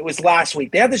today, but it was last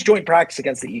week. They had this joint practice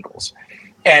against the Eagles,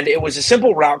 and it was a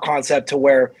simple route concept to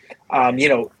where,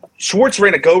 Schwartz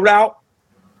ran a go route,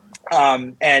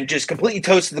 and just completely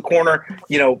toasted the corner,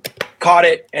 caught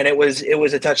it, and it was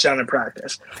a touchdown in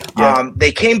practice. Yeah.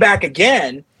 They came back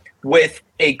again with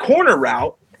a corner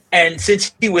route, and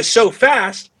since he was so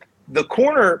fast, the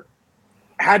corner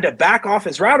had to back off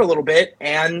his route a little bit,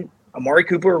 and Amari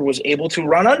Cooper was able to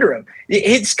run under him.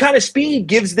 His kind of speed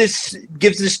gives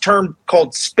this term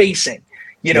called spacing,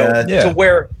 to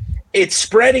where it's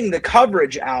spreading the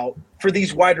coverage out for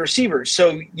these wide receivers.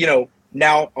 So,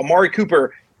 now Amari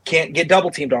Cooper can't get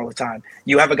double teamed all the time.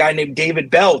 You have a guy named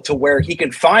David Bell to where he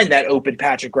can find that open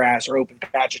patch of grass or open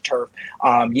patch of turf,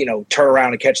 turn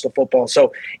around and catch the football.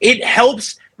 So it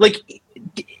helps.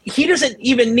 He doesn't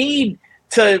even need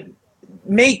to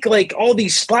make all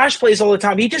these splash plays all the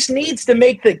time. He just needs to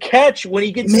make the catch when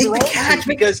he gets the catch,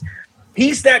 because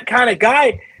he's that kind of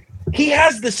guy. He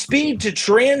has the speed to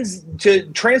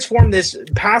transform this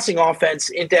passing offense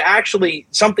into actually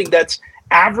something that's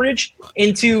average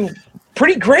into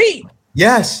pretty great.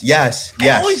 Yes.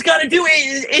 All he's got to do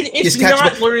it's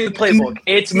not learning the playbook.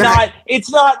 It's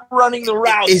not running the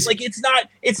routes.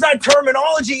 It's not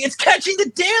terminology. It's catching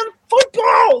the damn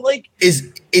football.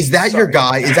 Is that your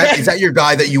guy? Is that your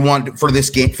guy that you want for this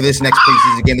game, for this next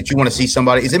preseason game, that you want to see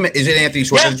somebody? Is it Anthony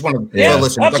Schwartz? Yeah. I just want to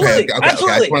listen. Absolutely. Okay. I just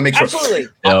want to make sure. Absolutely.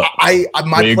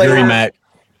 We agree, Matt.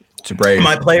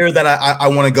 My player that I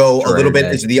want to go a little bit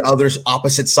is the other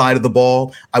opposite side of the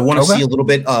ball. I want to see a little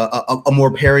bit a more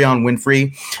Perrion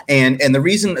Winfrey, and the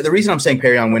reason I'm saying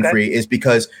Perrion Winfrey is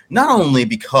because not only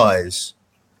because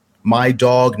my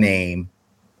dog name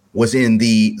was in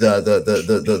the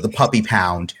puppy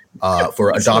pound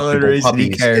for adoptable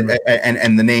puppies,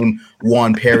 and the name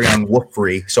won Perrion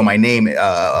Winfrey, so my name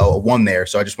won there.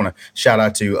 So I just want to shout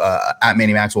out to at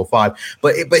Manny Maxwell 5.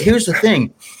 But here's the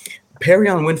thing.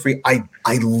 Perrion Winfrey, I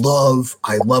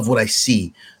love what I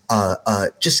see.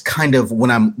 Just kind of when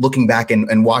I'm looking back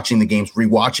and watching the games,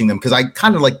 rewatching them, because I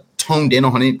kind of toned in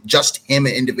on it, just him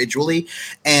individually.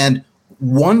 And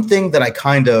one thing that I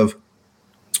kind of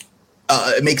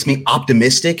it makes me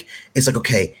optimistic is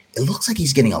okay, it looks like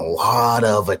he's getting a lot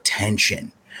of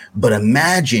attention. But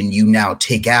imagine you now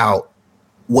take out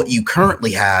what you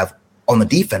currently have on the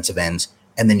defensive ends,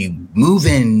 and then you move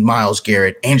in Myles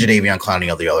Garrett and Jadeveon Clowney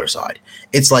on the other side.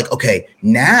 It's okay,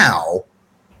 now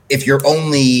if you're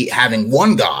only having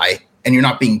one guy and you're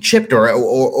not being chipped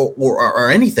or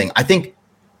anything, I think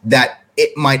that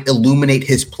it might illuminate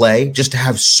his play just to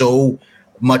have so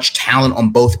much talent on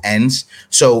both ends.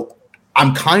 So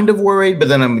I'm kind of worried, but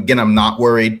then I'm not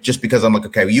worried, just because I'm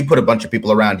okay, you put a bunch of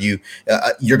people around you,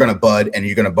 you're going to bud, and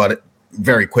you're going to bud it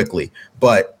very quickly.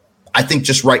 But I think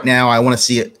just right now, I want to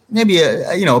see it, maybe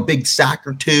a big sack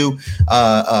or two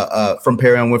from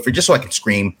Perrion Winfrey, just so I can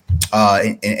scream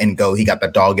and go, he got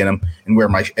that dog in him, and wear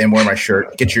my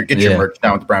shirt. Get your merch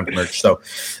down with the Browns merch. So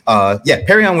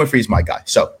Perrion Winfrey is my guy.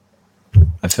 So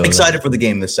I feel excited for the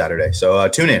game this Saturday. So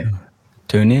tune in.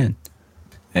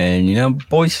 And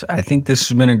boys, I think this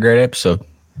has been a great episode.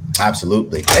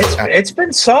 Absolutely, it's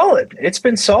been solid.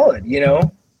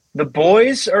 The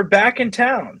boys are back in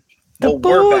town.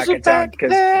 We're back in town because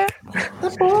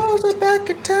the boys are back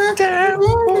in town.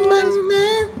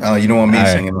 Oh, you don't want me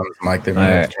singing on this mic there.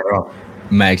 Right.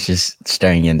 Max just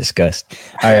staring in disgust.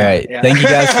 All right. Yeah. Thank you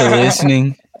guys for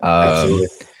listening. Absolutely.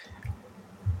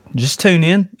 Just tune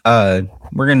in.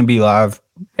 We're going to be live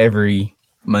every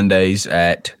Mondays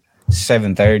at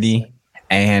 7:30.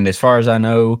 And as far as I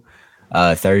know,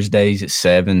 Thursdays at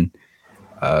 7.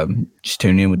 Just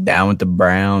tune in with Down with the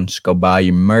Browns. Go buy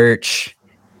your merch.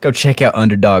 Go check out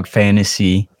Underdog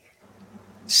Fantasy.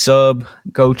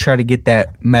 Go try to get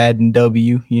that Madden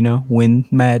W, win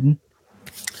Madden.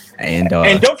 And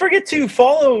don't forget to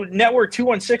follow Network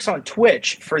 216 on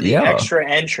Twitch for the extra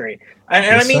entry. And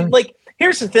Yes, I mean, sir. like,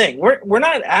 here's the thing: we're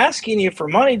not asking you for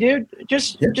money, dude.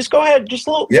 Just go ahead, just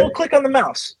a little click on the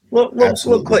mouse,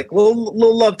 little click,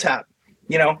 little love tap.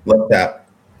 Love that.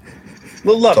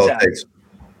 Little love That's all it tap. takes.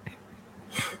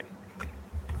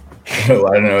 Oh,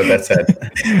 I don't know what that said.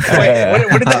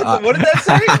 Wait, what did that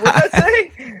say? What did that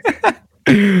say?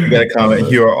 You got a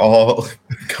comment. You are all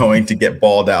going to get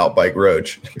balled out by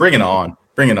Roach. Bring it on.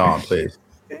 Bring it on, please.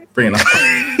 Bring it on.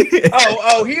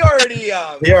 He already.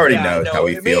 He already knows how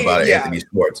we feel about Anthony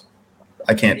Schwartz.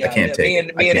 I can't take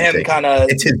it. Me and him kind of.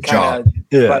 It's his job.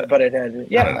 But it had.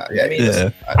 I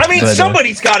don't know.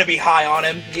 Somebody's got to be high on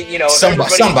him.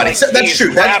 Somebody. That's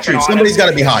true. That's true. Somebody's got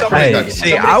to be high. Hey,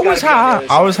 see, I was high.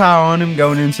 I was high on him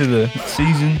going into the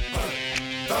season,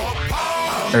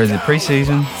 or the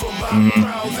preseason.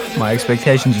 My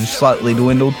expectations are slightly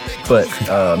dwindled, but we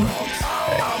all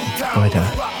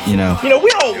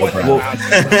want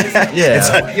that. yeah.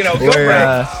 Go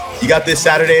Browns. You got this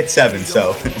Saturday at 7,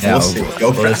 so we'll see. Go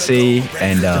Browns. Let's see,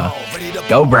 and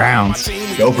go Browns.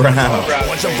 Go Browns.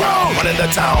 Running the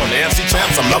town, AFC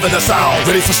champs, I'm loving the sound.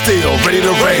 Ready for steel, ready to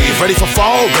rave, ready for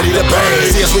fall, ready to bang.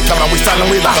 See us, we coming, we styling,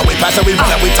 we loud, we passing, we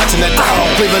running, we touching it down.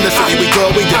 Cleveland the city, we good,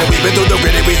 we did it, we been through the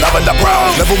gritty, we loving the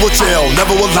Browns. Never will chill,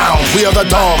 never will lounge. We are the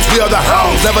dogs, we are the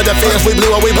hounds. Never the fears, we blew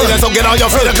and we bleeding, so get on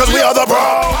your feet, cause we are the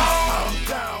Browns.